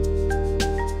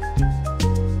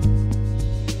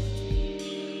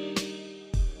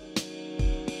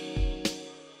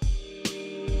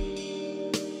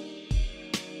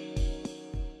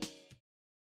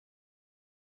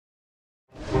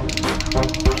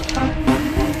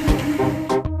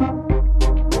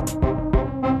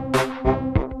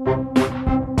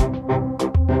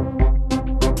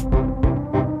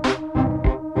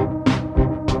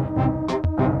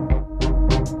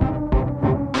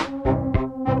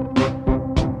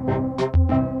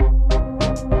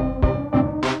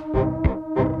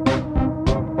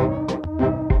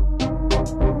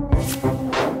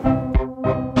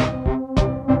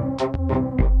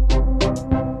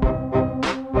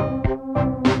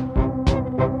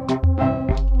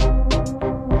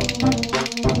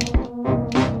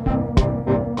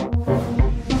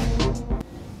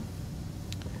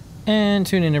 And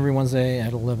tune in every Wednesday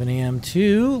at 11 a.m.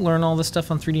 to learn all this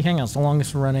stuff on 3D Hangouts, the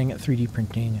longest running 3D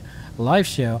printing live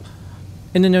show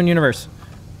in the known universe.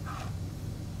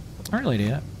 All right, Lady.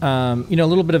 You know, a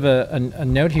little bit of a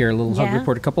note here, a little hug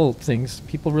report, a couple of things.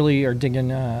 People really are digging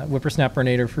WipperSnapper and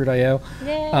Adafruit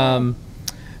IO.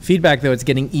 Feedback, though, it's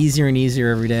getting easier and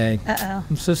easier every day. Uh-oh.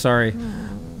 I'm so sorry.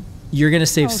 You're going to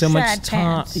save so much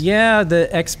time. Yeah,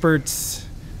 the experts,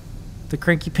 the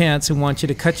cranky pants who want you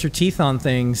to cut your teeth on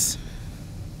things.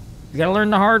 You got to learn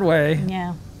the hard way.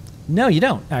 Yeah. No, you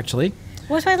don't, actually.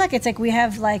 Well, that's what I like. It's like we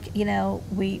have, like, you know,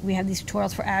 we have these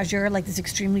tutorials for Azure, like this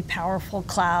extremely powerful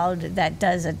cloud that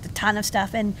does a ton of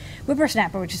stuff, and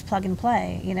WipperSnapper, which is plug and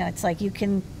play. You know, it's like you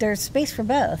can, there's space for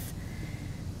both.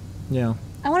 Yeah.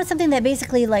 I wanted something that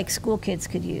basically like school kids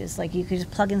could use. Like you could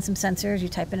just plug in some sensors, you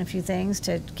type in a few things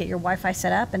to get your Wi-Fi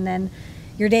set up, and then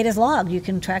your data's logged. You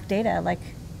can track data. Like,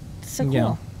 it's so cool.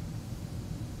 Yeah.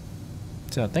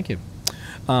 So, thank you.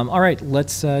 All right,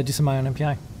 let's do some Eye on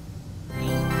MPI.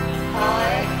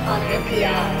 Eye on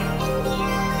MPI.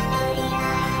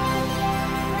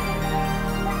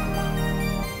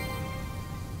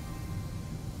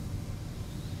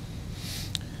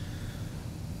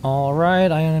 All right,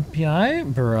 Eye on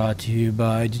MPI, brought to you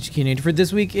by DigiKey and Adafruit.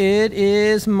 This week it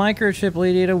is Microchip.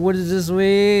 Lady Ada, what is this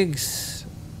week's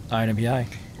Eye on MPI?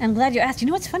 I'm glad you asked. You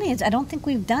know what's funny is I don't think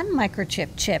we've done microchip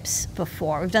chips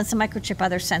before. We've done some microchip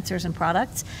other sensors and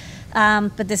products,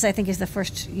 but this I think is the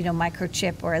first, you know,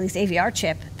 microchip or at least AVR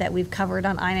chip that we've covered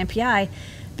on INPI,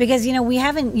 because you know we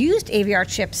haven't used AVR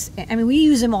chips. I mean, we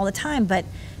use them all the time, but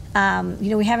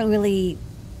you know we haven't really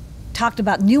talked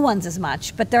about new ones as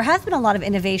much. But there has been a lot of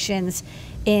innovations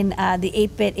in the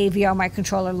 8-bit AVR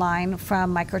microcontroller line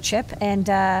from Microchip,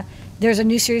 and there's a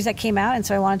new series that came out, and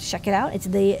so I wanted to check it out. It's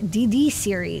the DD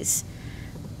series,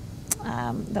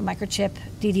 the Microchip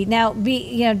DD. Now,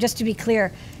 you know, just to be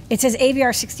clear, it says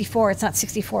AVR 64. It's not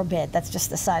 64-bit. That's just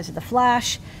the size of the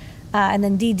flash. And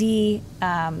then DD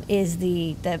is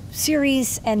the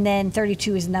series, and then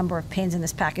 32 is the number of pins in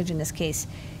this package. In this case,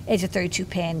 it's a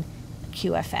 32-pin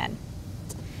QFN.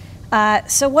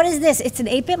 So what is this? It's an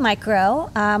 8-bit micro.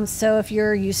 So if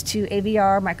you're used to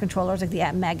AVR microcontrollers like the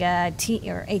Atmega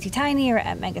or ATtiny or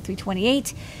Atmega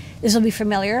 328, this will be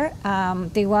familiar.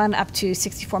 They run up to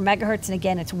 64 megahertz, and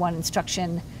again, it's one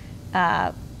instruction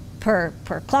per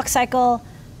clock cycle.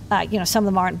 Some of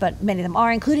them aren't, but many of them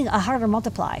are, including a hardware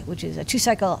multiply, which is a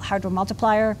 2-cycle hardware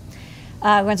multiplier.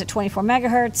 Runs at 24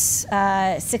 megahertz,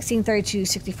 1632,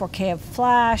 64K of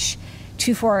flash,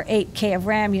 248K of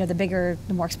RAM, the bigger,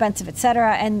 the more expensive,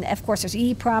 etc. And of course, there's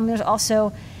EEPROM. There's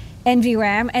also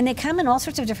NVRAM, and they come in all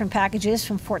sorts of different packages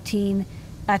from 14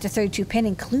 to 32 pin,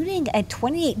 including a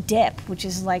 28 DIP, which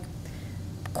is like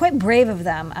quite brave of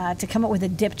them to come up with a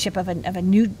DIP chip of a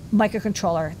new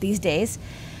microcontroller these days.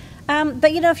 But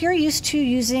if you're used to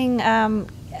using RISC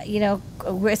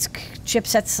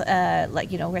chipsets like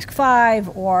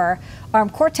RISC-V or ARM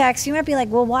Cortex, you might be like,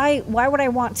 well, why would I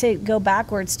want to go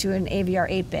backwards to an AVR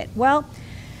 8-bit? Well,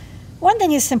 one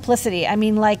thing is simplicity. I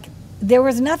mean, like, there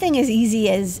was nothing as easy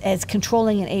as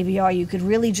controlling an AVR. You could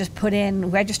really just put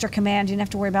in register commands. You didn't have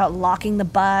to worry about locking the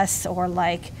bus or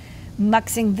like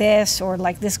muxing this or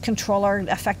like this controller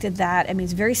affected that. I mean,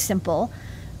 it's very simple.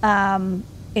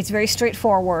 It's very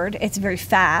straightforward. It's very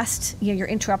fast. Your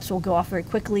interrupts will go off very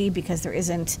quickly because there's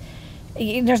not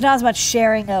as much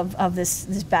sharing of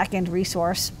this back-end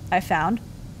resource, I found.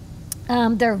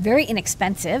 They're very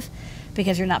inexpensive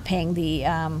because you're not paying the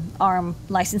ARM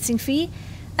licensing fee.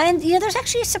 And there's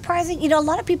actually a surprising, a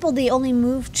lot of people, they only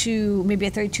move to maybe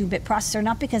a 32-bit processor,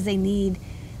 not because they need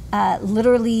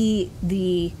literally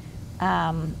the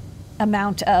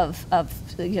amount of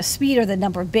speed or the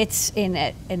number of bits in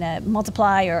a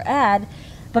multiply or add,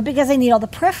 but because they need all the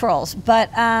peripherals.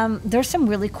 But there's some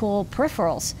really cool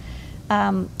peripherals.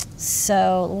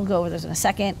 So we'll go over those in a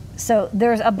second. So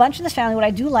there's a bunch in this family. What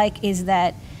I do like is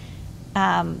that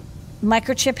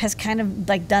Microchip has kind of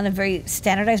like done a very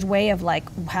standardized way of like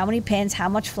how many pins, how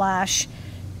much flash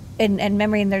and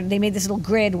memory, and they made this little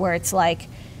grid where it's like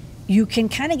you can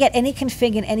kind of get any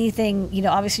config and anything.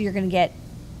 Obviously you're going to get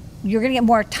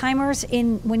more timers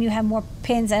in when you have more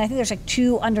pins, and I think there's like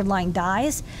 2 underlying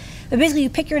dies. But basically, you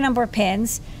pick your number of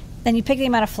pins, then you pick the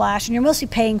amount of flash, and you're mostly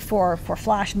paying for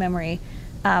flash memory,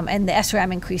 and the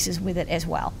SRAM increases with it as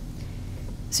well.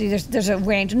 So there's a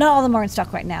range. Not all of them are in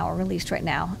stock right now or released right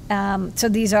now. So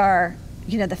these are,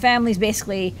 the families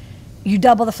basically. You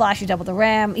double the flash, you double the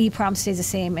RAM. EEPROM stays the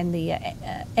same, and the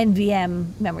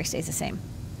NVM memory stays the same.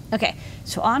 Okay,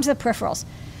 so on to the peripherals.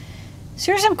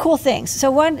 So here's some cool things.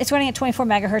 So one, it's running at 24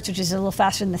 megahertz, which is a little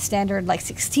faster than the standard like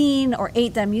 16 or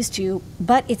 8 that I'm used to,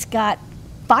 but it's got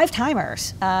 5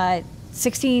 timers, 4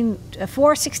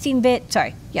 16-bit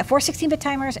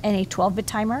timers and a 12-bit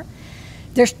timer.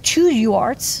 There's 2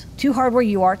 UARTs, 2 hardware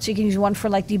UARTs. So you can use one for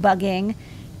like debugging,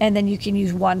 and then you can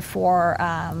use one for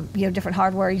different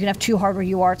hardware. You can have 2 hardware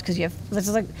UARTs because you have.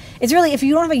 It's really, if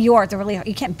you don't have a UART,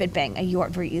 you can't bit bang a UART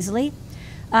very easily.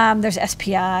 There's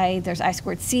SPI, there's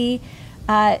I2C.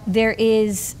 There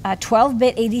is a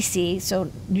 12-bit ADC, so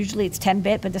usually it's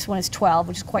 10-bit, but this one is 12,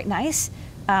 which is quite nice.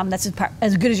 That's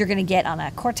as good as you're going to get on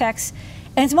a Cortex.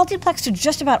 And it's multiplexed to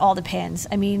just about all the pins.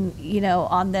 I mean,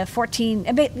 on the 14,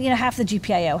 half the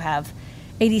GPIO have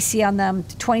ADC on them,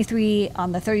 23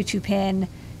 on the 32-pin,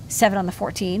 7 on the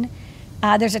 14.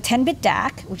 There's a 10-bit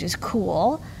DAC, which is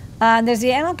cool. There's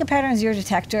the analog comparator and zero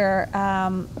detector.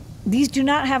 These do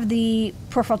not have the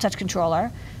peripheral touch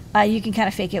controller. You can kind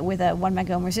of fake it with a 1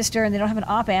 megohm resistor, and they don't have an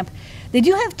op amp. They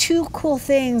do have 2 cool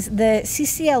things, the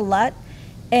CCL LUT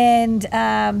and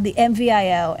the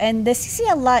MVIO. And the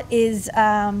CCL LUT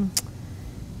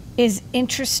is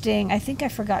interesting. I think I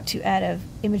forgot to add an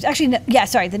image. Actually, no, yeah,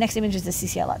 sorry, the next image is the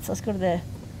CCL LUT. So let's go to the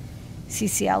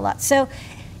CCL LUT. So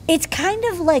it's kind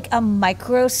of like a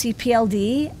micro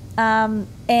CPLD.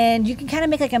 And you can kind of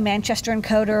make like a Manchester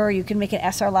encoder, or you can make an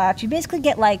SR latch. You basically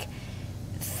get like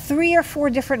 3 or 4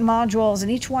 different modules,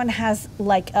 and each one has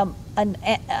like a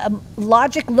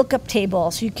logic lookup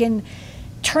table. So you can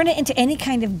turn it into any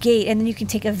kind of gate, and then you can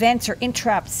take events or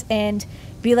interrupts and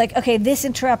be like, okay, this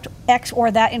interrupt X or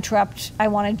that interrupt, I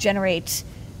want to generate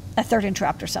a 3rd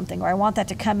interrupt or something, or I want that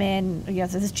to come in,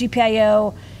 so this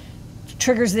GPIO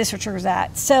triggers this or triggers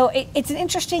that. So it's an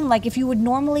interesting, like if you would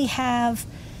normally have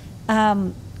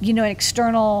an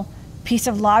external piece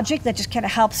of logic that just kind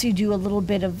of helps you do a little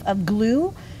bit of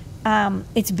glue.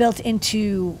 It's built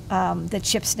into the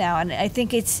chips now, and I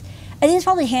think it's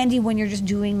probably handy when you're just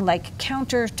doing like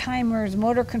counters, timers,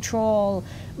 motor control,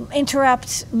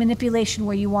 interrupt manipulation,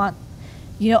 where you want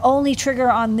only trigger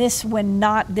on this when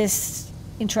not this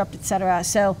interrupt, etc.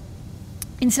 So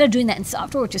instead of doing that in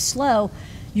software, which is slow,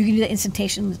 you can do that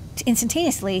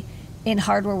instantaneously in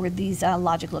hardware with these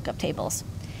logic lookup tables.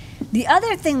 The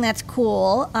other thing that's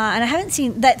cool, and I haven't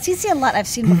seen that CC a lot I've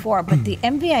seen before, but the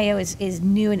MVIO is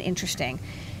new and interesting.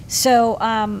 So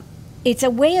it's a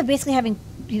way of basically having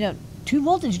 2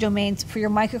 voltage domains for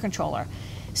your microcontroller.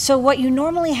 So what you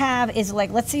normally have is, like,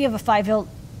 let's say you have a 5 volt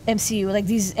MCU, like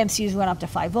these MCUs run up to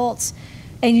 5 volts,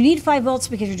 and you need 5 volts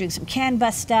because you're doing some CAN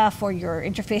bus stuff or you're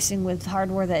interfacing with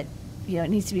hardware that it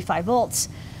needs to be 5 volts.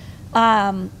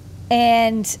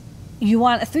 And you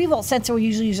want a 3 volt sensor. We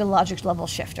usually use a logic level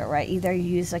shifter, right? Either you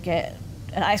use like an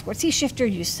I2C shifter,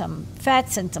 use some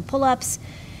FETs and some pull-ups,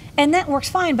 and that works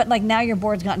fine. But like now your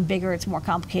board's gotten bigger, it's more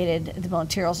complicated, the bill of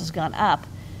materials has gone up.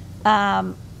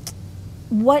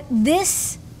 What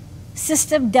this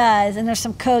system does, and there's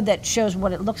some code that shows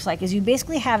what it looks like, is you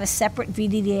basically have a separate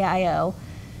VDDIO,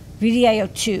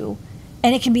 VDIO2,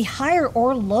 and it can be higher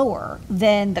or lower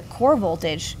than the core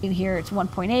voltage. In here it's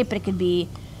 1.8, but it could be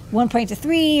 1.8 to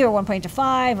 3 or 1.8 to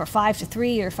 5 or 5 to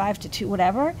 3 or 5 to 2,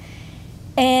 whatever.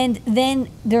 And then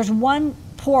there's one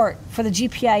port for the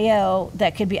GPIO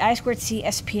that could be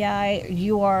I2C, SPI,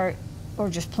 UART, or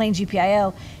just plain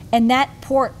GPIO. And that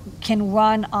port can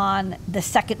run on the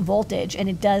second voltage, and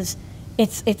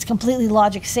it's completely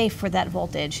logic safe for that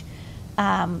voltage.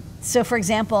 So for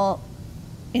example,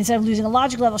 instead of using a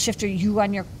logic level shifter, you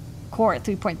run your core at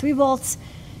 3.3 volts.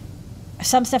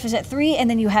 Some stuff is at 3, and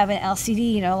then you have an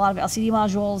LCD. A lot of LCD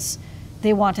modules,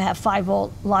 they want to have 5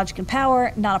 volt logic and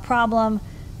power, not a problem.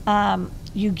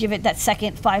 You give it that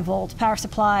second 5 volt power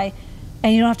supply,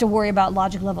 and you don't have to worry about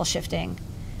logic level shifting.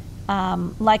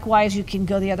 Likewise, you can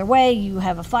go the other way. You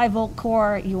have a 5 volt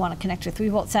core, you want to connect to a 3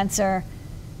 volt sensor,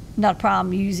 not a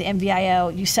problem. You use the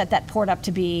MVIO, you set that port up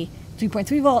to be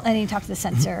 3.3 volt, and then you talk to the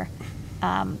sensor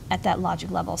at that logic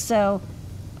level. So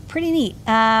pretty neat.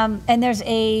 And there's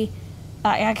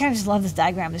I kind of just love this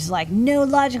diagram. There's like no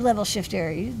logic level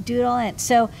shifter. You do it all in.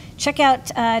 So check out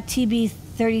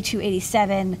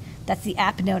TB3287. That's the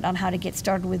app note on how to get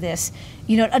started with this.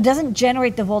 It doesn't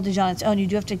generate the voltage on its own. You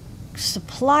do have to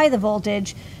supply the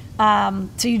voltage.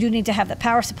 So you do need to have the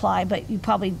power supply, but you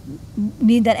probably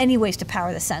need that anyways to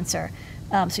power the sensor.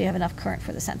 So you have enough current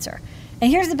for the sensor. And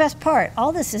here's the best part.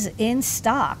 All this is in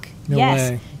stock. No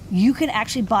yes, way. You can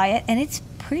actually buy it, and it's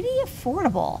pretty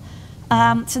affordable.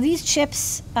 So these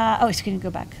chips, can you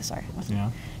go back? Sorry. Yeah.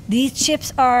 These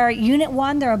chips are unit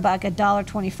 1, they're about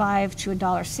 $1.25 to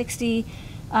 $1.60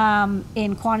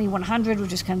 in quantity 100,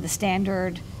 which is kind of the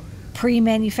standard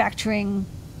pre-manufacturing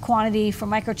quantity for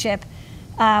microchip.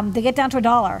 They get down to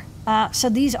 $1. So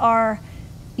these are,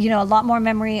 a lot more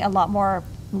memory, a lot more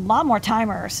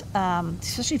timers,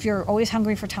 especially if you're always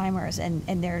hungry for timers,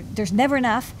 and there's never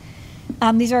enough.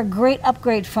 These are a great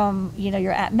upgrade from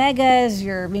your ATmegas,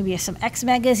 your maybe some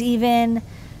XMegas even,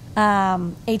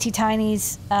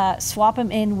 ATtinies. Swap them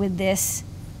in with this,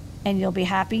 and you'll be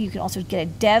happy. You can also get a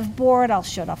dev board. I'll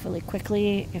show it off really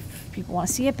quickly if people want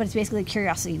to see it, but it's basically a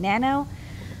Curiosity Nano.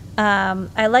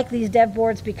 I like these dev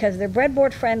boards because they're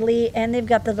breadboard friendly, and they've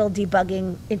got the little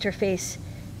debugging interface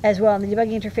as well. And the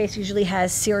debugging interface usually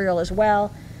has serial as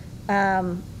well.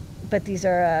 But these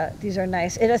are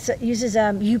nice. It uses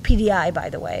UPDI, by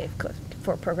the way,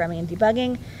 for programming and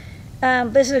debugging.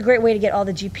 This is a great way to get all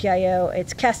the GPIO.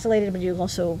 It's castellated, but you can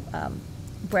also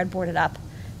breadboard it up.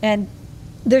 And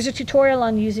there's a tutorial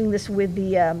on using this with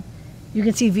the, you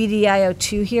can see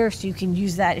VDIO2 here, so you can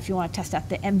use that if you want to test out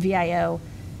the MVIO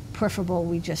peripheral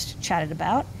we just chatted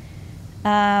about.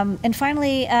 And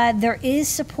finally, there is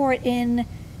support in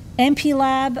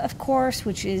MPLAB, of course,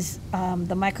 which is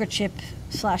the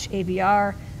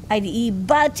microchip/AVR IDE.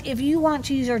 But if you want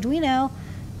to use Arduino,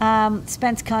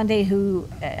 Spence Conde, who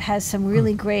has some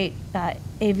really great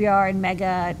AVR and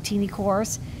Mega Teeny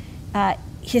cores,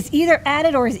 has either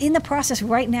added or is in the process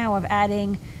right now of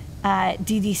adding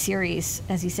DD series,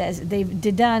 as he says.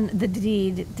 They've done the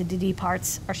DD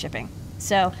parts are shipping.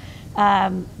 So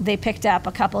they picked up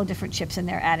a couple of different chips and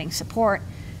they're adding support.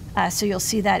 So you'll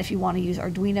see that if you want to use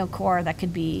Arduino core, that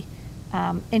could be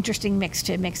interesting mix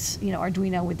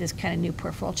Arduino with this kind of new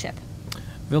peripheral chip.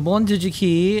 Available on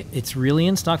DigiKey. It's really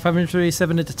in stock,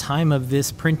 537 at the time of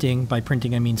this printing. By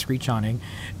printing, I mean screech-oning.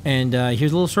 And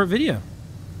here's a little short video.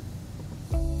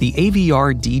 The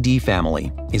AVR DD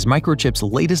family is Microchip's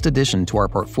latest addition to our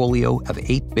portfolio of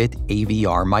 8-bit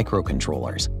AVR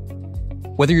microcontrollers.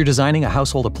 Whether you're designing a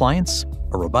household appliance,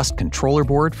 a robust controller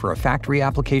board for a factory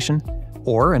application,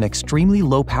 or an extremely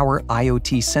low-power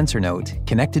IoT sensor node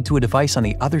connected to a device on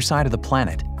the other side of the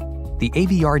planet, The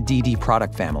AVR DD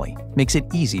product family makes it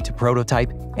easy to prototype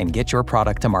and get your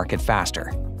product to market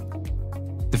faster.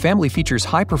 The family features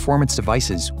high-performance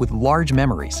devices with large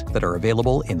memories that are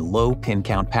available in low pin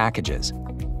count packages.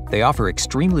 They offer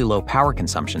extremely low power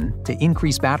consumption to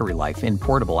increase battery life in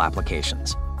portable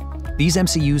applications. These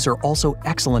MCUs are also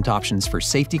excellent options for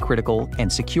safety-critical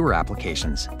and secure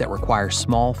applications that require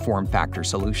small form factor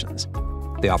solutions.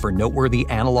 They offer noteworthy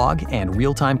analog and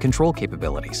real-time control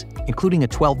capabilities, including a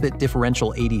 12-bit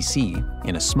differential ADC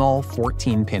in a small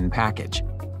 14-pin package.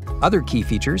 Other key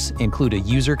features include a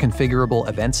user-configurable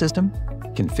event system,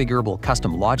 configurable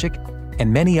custom logic,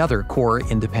 and many other core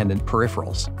independent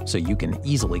peripherals, so you can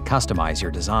easily customize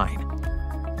your design.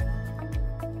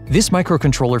 This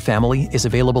microcontroller family is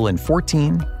available in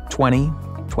 14, 20,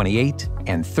 28,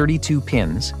 and 32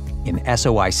 pins in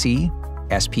SOIC,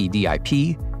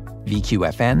 SPDIP,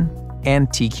 VQFN, and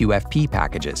TQFP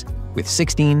packages, with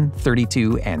 16,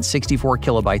 32, and 64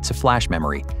 kilobytes of flash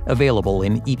memory available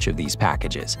in each of these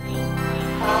packages.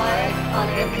 Hard on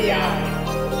MPI.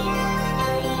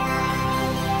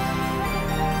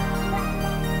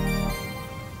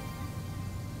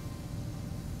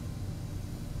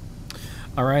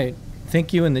 All right.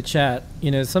 Thank you in the chat. You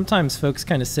know, sometimes folks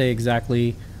kind of say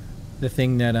exactly the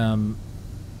thing that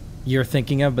you're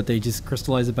thinking of, but they just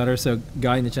crystallize it better. So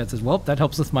Guy in the chat says, well, that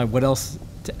helps with my what else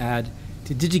to add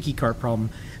to DigiKey cart problem.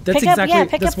 That's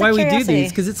that's why we do these,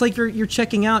 because it's like you're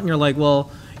checking out and you're like, well,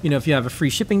 you know, if you have a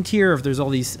free shipping tier, if there's all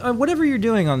these, whatever you're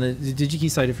doing on the DigiKey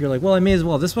site, if you're like, well, I may as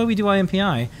well. That's why we do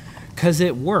IMPI, because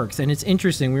it works. And it's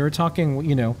interesting. We were talking,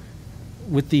 you know,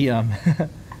 with the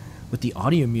with the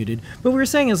audio muted, but we were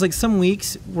saying is like some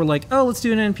weeks we're like, oh, let's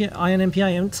do an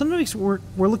NPI, and some weeks we're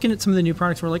looking at some of the new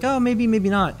products, we're like, oh, maybe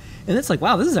not, and it's like,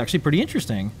 wow, this is actually pretty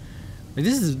interesting. Like,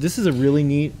 this is a really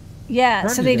neat. Yeah,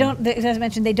 so they don't, as I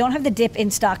mentioned, they don't have the DIP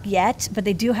in stock yet, but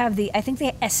they do have I think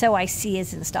the SOIC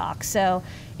is in stock, so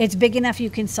it's big enough you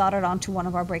can solder it onto one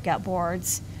of our breakout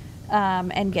boards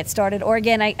and get started. Or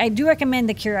again, I do recommend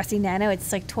the Curiosity Nano.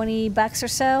 It's like $20 or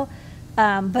so.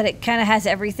 But it kind of has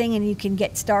everything, and you can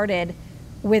get started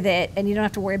with it, and you don't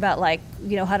have to worry about, like,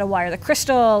 you know, how to wire the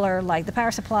crystal or like the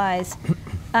power supplies.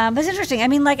 But it's interesting. I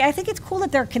mean, like, I think it's cool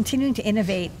that they're continuing to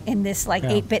innovate in this like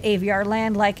 8-bit AVR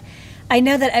land. Like, I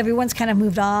know that everyone's kind of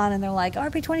moved on, and they're like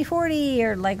RP2040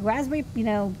 or like Raspberry, you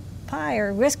know, Pi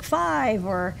or RISC-V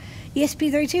or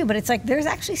ESP32, but it's like there's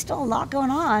actually still a lot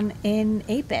going on in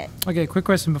 8-bit. Okay, quick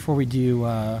question before we do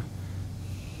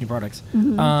new products.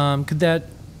 Mm-hmm. Could that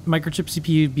microchip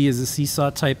CPU be as a Seesaw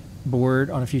type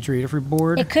board on a future Adafruit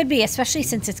board? It could be, especially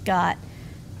since it's got,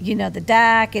 you know, the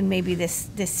DAC and maybe this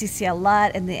CCL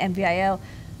LUT and the NVIO.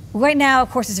 Right now,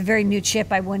 of course, it's a very new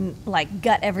chip. I wouldn't like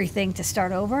gut everything to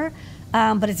start over,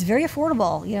 but it's very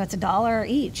affordable. You know, it's $1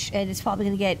 each, and it's probably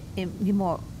going to get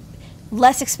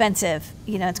less expensive.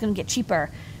 You know, it's going to get cheaper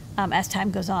as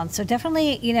time goes on. So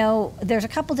definitely, you know, there's a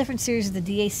couple different series of the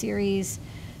DA series.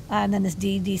 And then this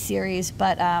DD series,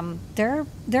 but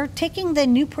they're taking the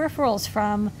new peripherals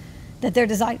from that they're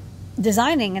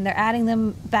designing, and they're adding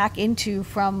them back into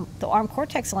from the ARM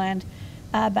Cortex land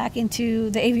back into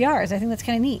the AVRs. I think that's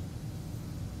kind of neat.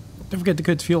 Don't forget the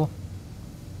code's fuel.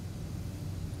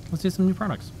 Let's do some new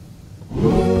products.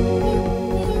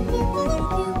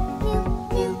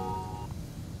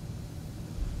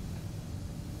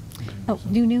 Oh,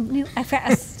 new. I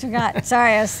forgot.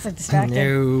 Sorry, I was so distracted.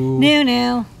 New.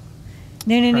 No.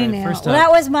 First Well, up.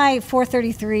 that was my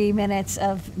 433 minutes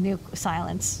of new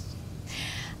silence.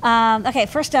 Okay,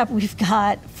 first up, we've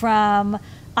got from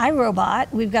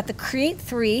iRobot, we've got the Create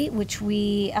 3, which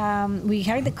we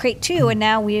had the Create 2, and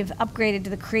now we've upgraded to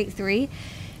the Create 3.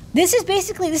 This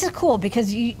is cool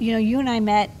because you and I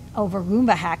met over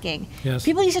Roomba hacking. Yes.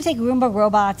 People used to take Roomba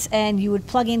robots and you would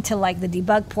plug into like the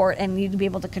debug port and you'd be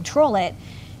able to control it.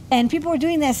 And people were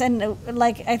doing this, and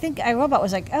like I think iRobot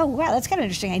was like, oh wow, that's kind of an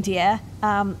interesting idea.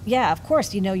 Yeah, of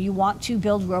course, you want to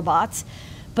build robots,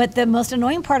 but the most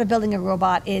annoying part of building a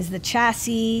robot is the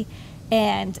chassis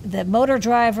and the motor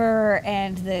driver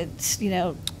and the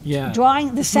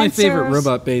drawing the It's sensors. my favorite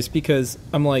robot base because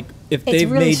I'm like, if It's they've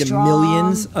really made strong.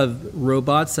 millions of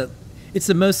robots, it's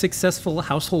the most successful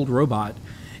household robot.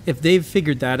 If they've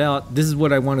figured that out, this is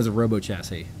what I want as a robo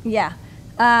chassis. Yeah.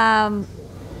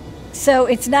 So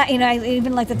it's not, I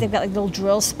even like that they've got like little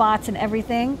drill spots and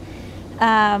everything.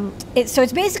 So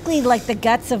it's basically like the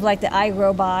guts of like the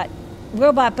iRobot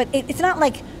robot, but it's not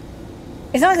like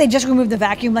they just removed the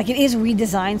vacuum. Like, it is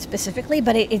redesigned specifically,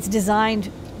 but it's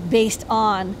designed based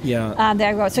on the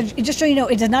iRobot. So just so you know,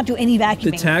 it does not do any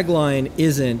vacuuming. The tagline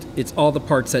isn't, it's all the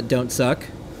parts that don't suck.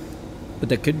 But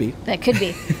that could be. That could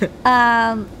be.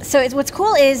 So what's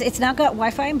cool is it's now got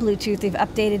Wi-Fi and Bluetooth. They've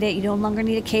updated it. You no longer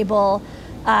need a cable,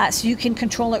 so you can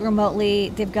control it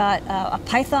remotely. They've got a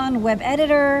Python web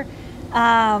editor.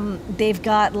 They've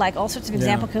got like all sorts of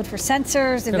example code for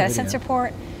sensors. They've got a sensor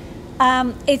port.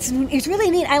 It's really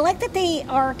neat. I like that they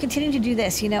are continuing to do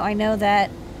this. You know, I know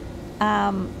that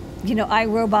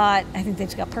iRobot, I think they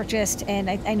just got purchased, and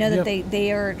I know that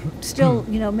they are still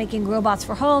making robots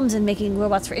for homes and making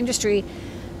robots for industry,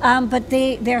 but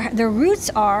their roots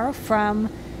are from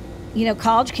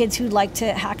college kids who like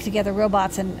to hack together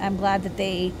robots, and I'm glad that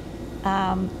they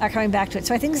are coming back to it.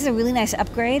 So I think this is a really nice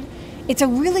upgrade. It's a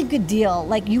really good deal.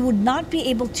 Like, you would not be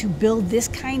able to build this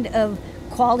kind of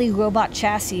quality robot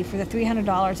chassis for the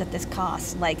 $300 that this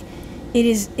costs. Like,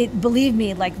 believe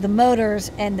me, like the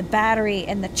motors and the battery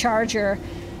and the charger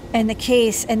and the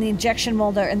case and the injection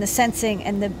molder and the sensing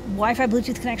and the Wi-Fi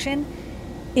Bluetooth connection,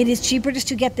 it is cheaper just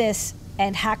to get this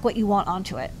and hack what you want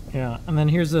onto it. Yeah, and then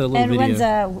here's a little and video. And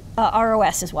it runs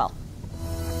ROS as well.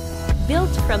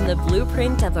 Built from the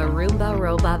blueprint of a Roomba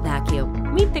robot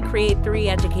vacuum, meet the Create 3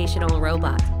 educational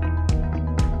robot.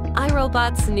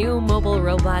 iRobot's new mobile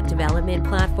robot development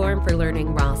platform for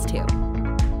learning ROS 2.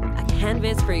 A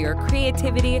canvas for your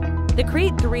creativity, the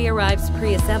Create 3 arrives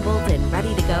pre-assembled and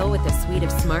ready to go with a suite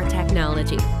of smart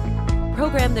technology.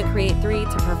 Program the Create 3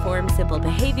 to perform simple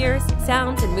behaviors,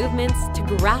 sounds, and movements to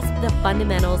grasp the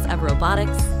fundamentals of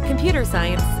robotics, computer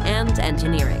science, and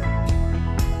engineering.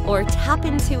 Or tap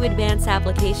into advanced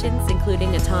applications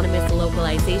including autonomous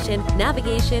localization,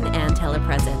 navigation, and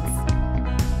telepresence.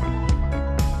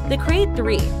 The Create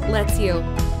 3 lets you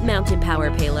mount and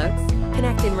power payloads,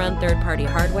 connect and run third-party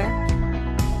hardware,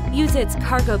 use its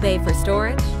cargo bay for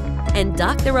storage, and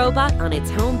dock the robot on its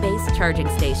home-based charging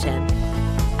station.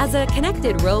 As a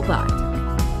connected robot,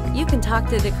 you can talk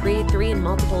to the Create 3 in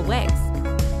multiple ways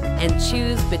and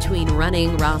choose between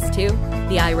running ROS 2,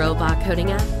 the iRobot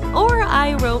coding app, or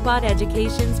iRobot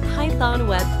Education's Python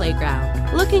web playground.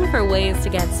 Looking for ways to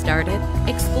get started?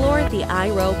 Explore the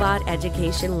iRobot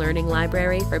Education Learning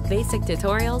Library for basic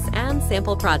tutorials and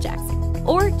sample projects.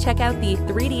 Or check out the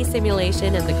 3D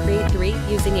simulation of the Create 3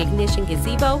 using Ignition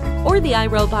Gazebo or the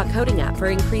iRobot coding app for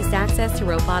increased access to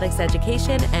robotics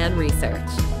education and research.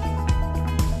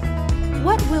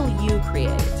 What will you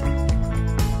create?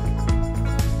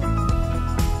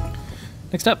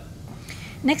 Next up,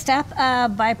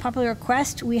 by popular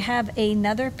request, we have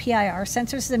another PIR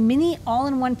sensor. This is a mini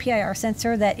all-in-one PIR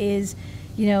sensor that is,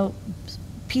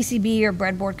 PCB or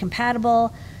breadboard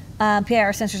compatible.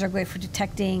 PIR sensors are great for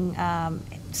detecting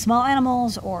small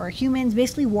animals or humans,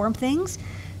 basically warm things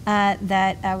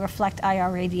that reflect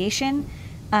IR radiation.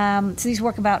 So these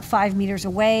work about 5 meters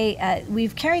away.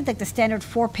 We've carried like the standard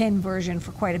 4-pin version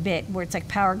for quite a bit, where it's like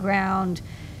power, ground,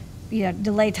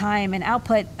 delay time and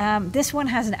output. This one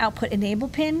has an output enable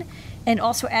pin and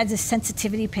also adds a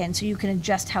sensitivity pin, so you can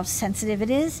adjust how sensitive it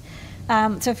is.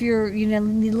 So if you need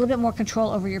a little bit more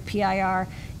control over your PIR,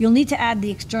 you'll need to add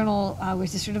the external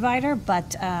resistor divider,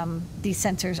 but these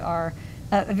sensors are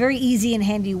a very easy and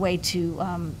handy way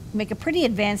to make a pretty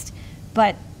advanced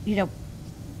but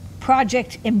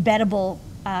project embeddable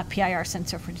PIR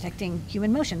sensor for detecting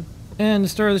human motion. And the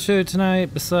star of the show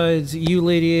tonight, besides you,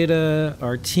 Lady Ada,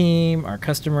 our team, our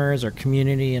customers, our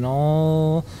community, and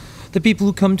all the people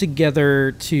who come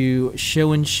together to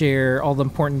show and share all the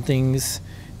important things in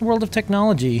the world of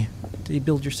technology that you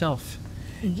build yourself.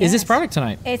 Yes. Is this product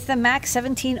tonight? It's the Mac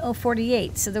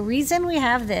 17048. So the reason we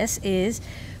have this is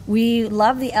we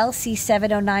love the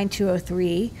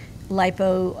LC709203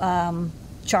 LiPo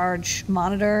charge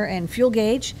monitor and fuel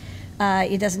gauge.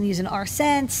 It doesn't use an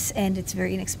RSense, and it's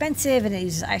very inexpensive, and it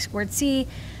uses I2C.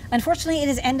 Unfortunately, it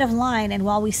is end of line, and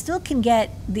while we still can get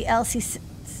the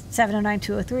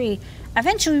LC709203,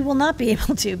 eventually we will not be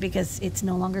able to because it's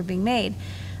no longer being made.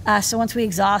 So once we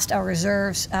exhaust our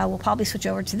reserves, we'll probably switch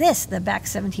over to this, the BAC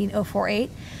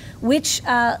 17048, which,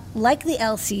 like the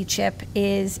LC chip,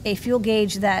 is a fuel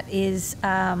gauge that is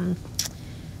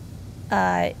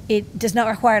it does not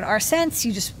require an RSense.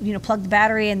 You just plug the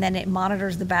battery, and then it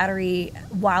monitors the battery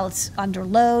while it's under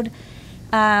load.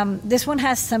 This one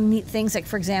has some neat things, like,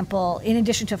 for example, in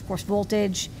addition to, of course,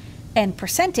 voltage and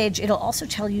percentage, it'll also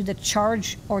tell you the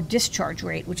charge or discharge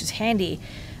rate, which is handy.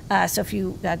 So if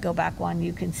you go back one,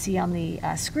 you can see on the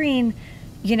screen,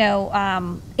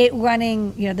 it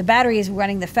running, the battery is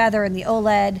running the Feather and the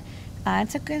OLED.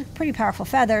 It's a pretty powerful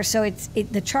Feather, so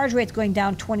the charge rate's going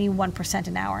down 21%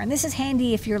 an hour, and this is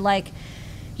handy if you're like,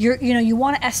 you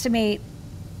want to estimate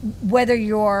whether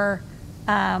your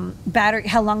battery,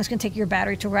 how long it's going to take your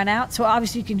battery to run out. So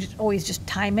obviously you can always just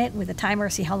time it with a timer,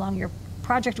 see how long your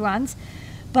project runs.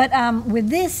 But with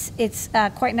this, it's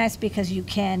quite nice because you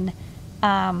can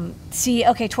see,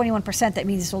 okay, 21%, that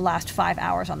means this will last 5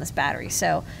 hours on this battery.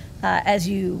 So as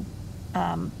you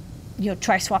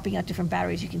try swapping out different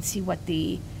batteries, you can see what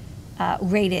the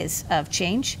rate is of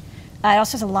change. It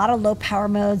also has a lot of low power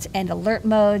modes and alert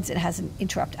modes. It has an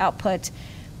interrupt output.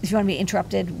 If you want to be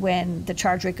interrupted when the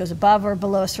charge rate goes above or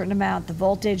below a certain amount, the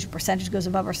voltage percentage goes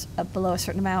above or below a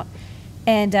certain amount.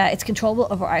 And it's controllable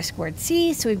over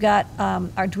I2C. So we've got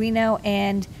Arduino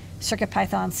and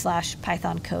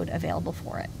CircuitPython/Python code available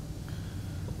for it.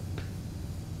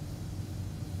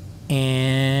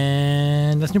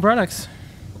 And that's new products.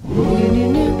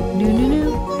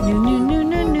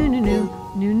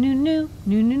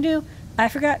 New. I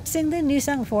forgot to sing the new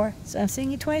song before, so I'm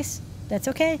singing it twice. That's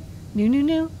okay.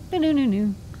 New.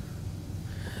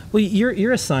 Well,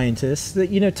 you're a scientist.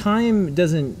 That time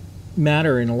doesn't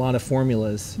matter in a lot of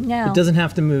formulas. No. It doesn't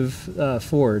have to move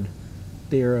forward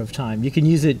the arrow of time. You can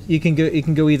use it. It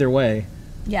can go either way.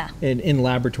 Yeah. In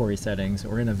laboratory settings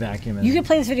or in a vacuum. You can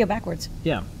play this video backwards.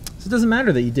 Yeah. So it doesn't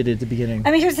matter that you did it at the beginning.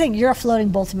 I mean, here's the thing. You're a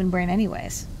floating Boltzmann brain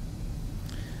anyways.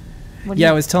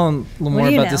 I was telling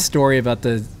Lamore about know? this story about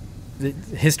the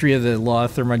history of the law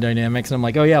of thermodynamics, and I'm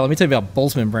like, oh yeah, let me tell you about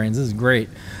Boltzmann brains. This is great.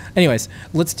 Anyways,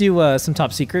 let's do some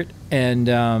top secret, and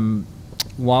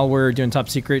while we're doing top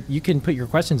secret, you can put your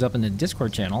questions up in the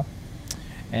Discord channel,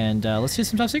 and let's do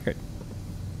some top secret.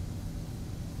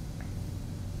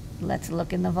 Let's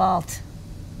look in the vault.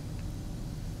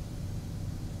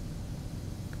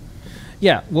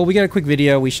 Yeah, well, we got a quick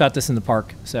video. We shot this in the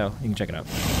park, so you can check it out.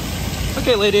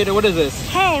 Okay, Lady Ada, what is this?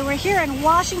 Hey, we're here in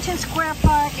Washington Square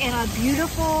Park in a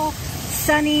beautiful,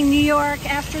 sunny New York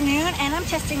afternoon, and I'm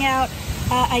testing out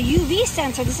a UV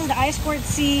sensor. This is the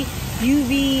I2C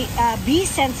UV-B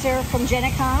sensor from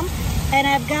Genecom, and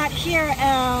I've got here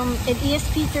an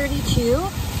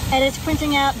ESP32, and it's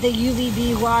printing out the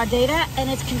UV-B raw data, and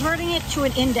it's converting it to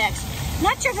an index.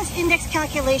 Not sure if this index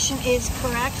calculation is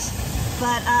correct,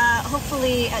 but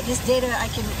hopefully this data I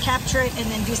can capture it and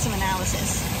then do some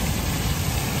analysis.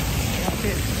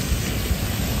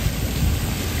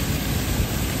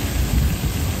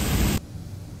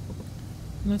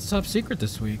 That's top secret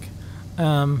this week.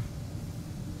 We're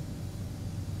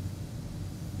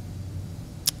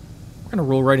gonna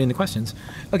roll right into questions.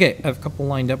 Okay, I have a couple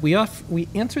lined up. We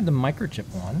answered the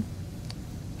microchip one.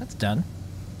 That's done.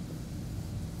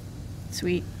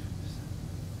 Sweet.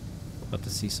 About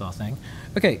the seesaw thing.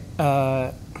 Okay,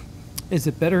 is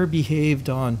it better behaved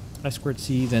on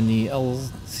I2C than the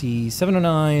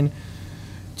LC709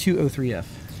 203F?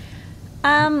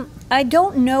 I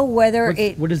don't know whether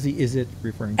is it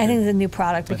referring to? I think it's a new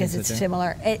product because think it's so, too.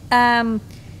 similar. I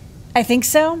think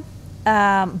so,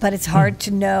 but it's hard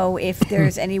to know if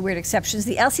there's any weird exceptions.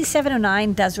 The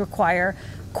LC709 does require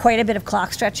quite a bit of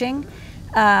clock stretching,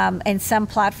 and some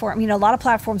platform, a lot of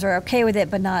platforms are okay with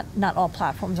it, but not all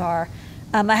platforms are.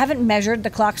 I haven't measured the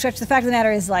clock stretch. The fact of the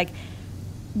matter is, like,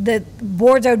 the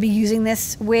boards I would be using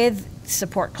this with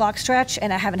support clock stretch,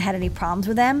 and I haven't had any problems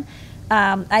with them.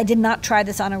 I did not try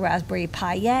this on a Raspberry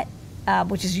Pi yet,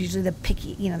 which is usually the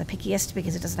pickiest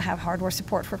because it doesn't have hardware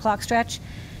support for clock stretch.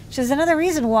 Which is another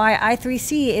reason why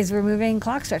I3C is removing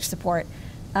clock stretch support.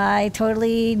 I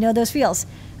totally know those feels.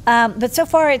 But so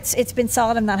far it's been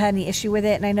solid. I've not had any issue with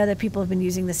it, and I know that people have been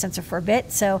using the sensor for a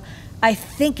bit, so I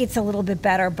think it's a little bit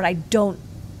better, but I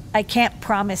can't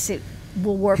promise it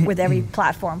will work with every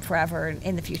platform forever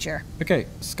in the future. Okay,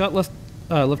 Scott left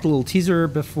a little teaser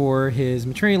before his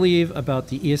maternity leave about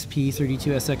the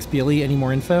ESP32SX BLE. Any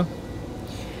more info?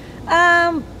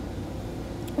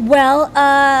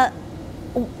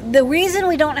 The reason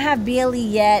we don't have BLE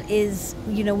yet is,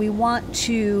 we want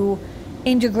to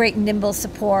integrate Nimble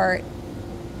support.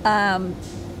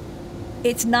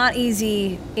 It's not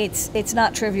easy. It's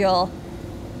not trivial.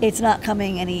 It's not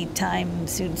coming anytime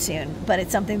soon, but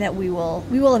it's something that we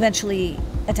will eventually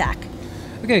attack.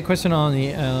 Okay, question on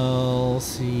the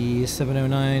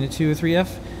LC709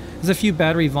 203F. There's a few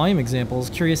battery volume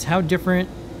examples. Curious how different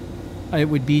it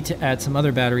would be to add some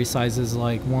other battery sizes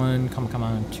like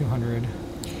 200.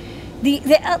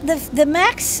 The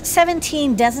Max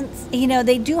 17 doesn't,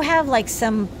 they do have like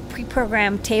some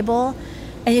pre-programmed table,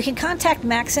 and you can contact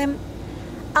Maxim.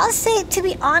 I'll say, to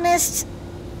be honest,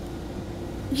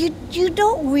 you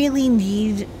don't really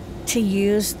need to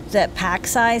use the pack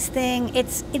size thing.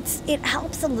 It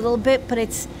helps a little bit, but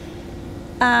it's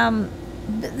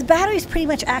the batteries pretty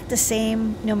much act the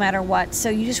same no matter what. So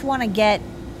you just want to get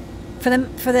for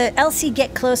the LC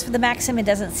get close. For the Maxim, it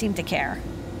doesn't seem to care.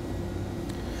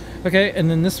 Okay, and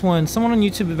then this one, someone on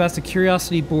YouTube have asked the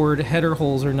Curiosity board header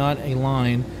holes are not a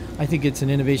line. I think it's an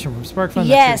innovation from SparkFun.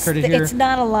 Yes, that's recorded here it's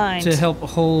not aligned. to help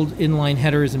hold inline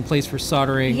headers in place for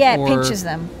soldering. Yeah, it or, pinches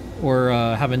them. Or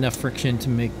have enough friction to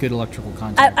make good electrical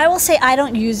contact. I will say I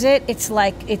don't use it. It's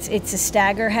like it's a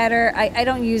stagger header. I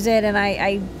don't use it, and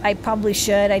I probably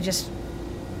should. I just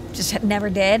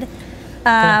never did.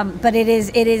 But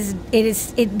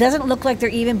it doesn't look like they're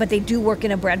even, but they do work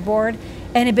in a breadboard,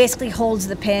 and it basically holds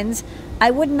the pins.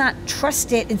 I would not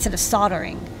trust it instead of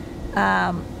soldering,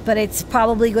 but it's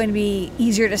probably going to be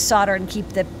easier to solder and keep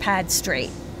the pad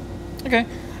straight. Okay.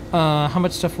 How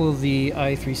much stuff will the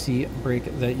i3C break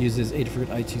that uses Adafruit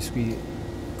I2C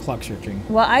clock stretching?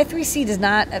 Well, i3C does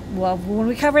not, well, when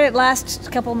we covered it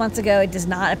last couple of months ago, it does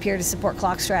not appear to support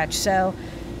clock stretch, so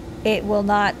it will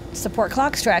not support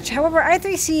clock stretch. However,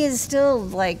 i3C is still,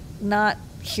 like, not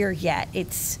here yet.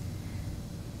 It's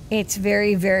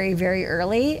very, very, very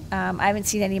early. I haven't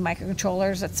seen any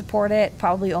microcontrollers that support it,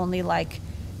 probably only, like,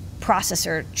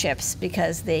 processor chips,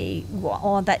 because they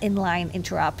want that inline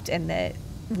interrupt and the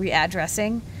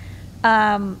readdressing.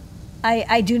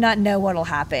 I do not know what will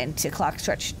happen to clock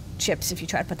stretch chips if you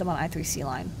try to put them on i3C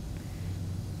line.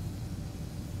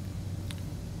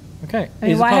 Okay. I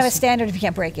mean, why have a standard if you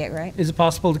can't break it, right? Is it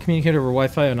possible to communicate over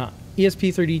Wi-Fi on an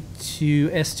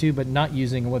ESP32S2 but not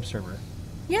using a web server?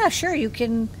 Yeah, sure. You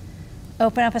can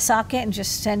open up a socket and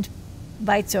just send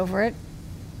bytes over it.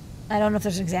 I don't know if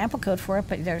there's an example code for it,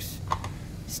 but it's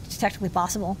technically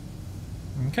possible.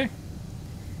 Okay.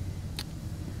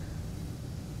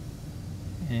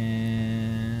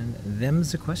 And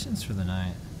them's the questions for the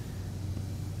night.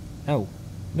 Oh,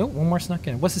 no, one more snuck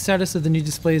in. What's the status of the new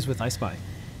displays with iSpy?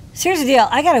 So here's the deal.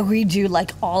 I got to redo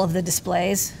like all of the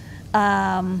displays,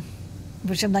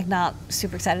 which I'm like not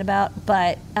super excited about.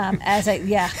 But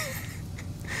yeah,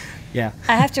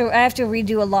 I have to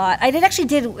redo a lot. I did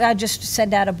just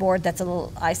send out a board that's a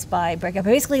little iSpy breakup.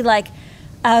 Basically, like,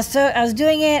 so I was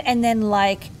doing it, and then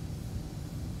like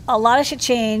a lot of shit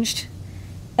changed,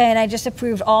 and I just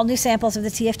approved all new samples of the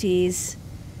TFTs.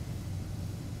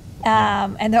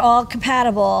 And they're all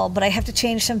compatible, but I have to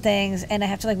change some things, and I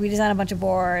have to like redesign a bunch of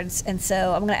boards, and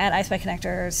so I'm going to add iSpy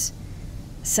connectors.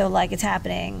 So like it's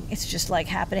happening. It's just like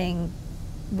happening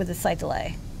with a slight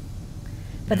delay.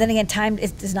 But then again, time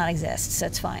does not exist, so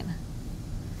it's fine.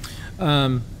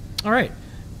 All right,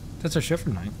 that's our show for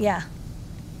tonight. Yeah.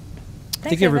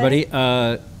 Thank you, everybody.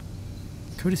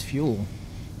 Code is Fuel.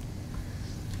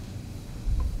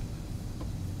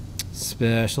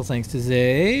 Special thanks to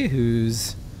Zay,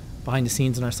 who's behind the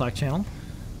scenes in our Slack channel,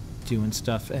 doing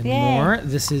stuff and more.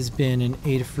 This has been an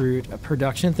Adafruit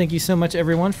production. Thank you so much,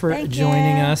 everyone, for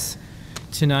joining us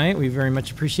tonight. We very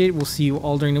much appreciate it. We'll see you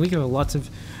all during the week. We have lots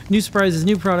of new surprises,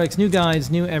 new products, new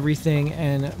guides, new everything,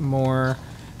 and more.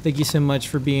 Thank you so much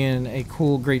for being a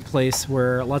cool, great place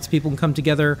where lots of people can come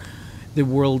together. The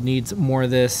world needs more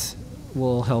of this.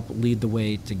 We'll help lead the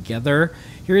way together.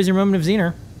 Here is your moment of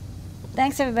Zener.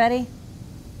 Thanks, everybody.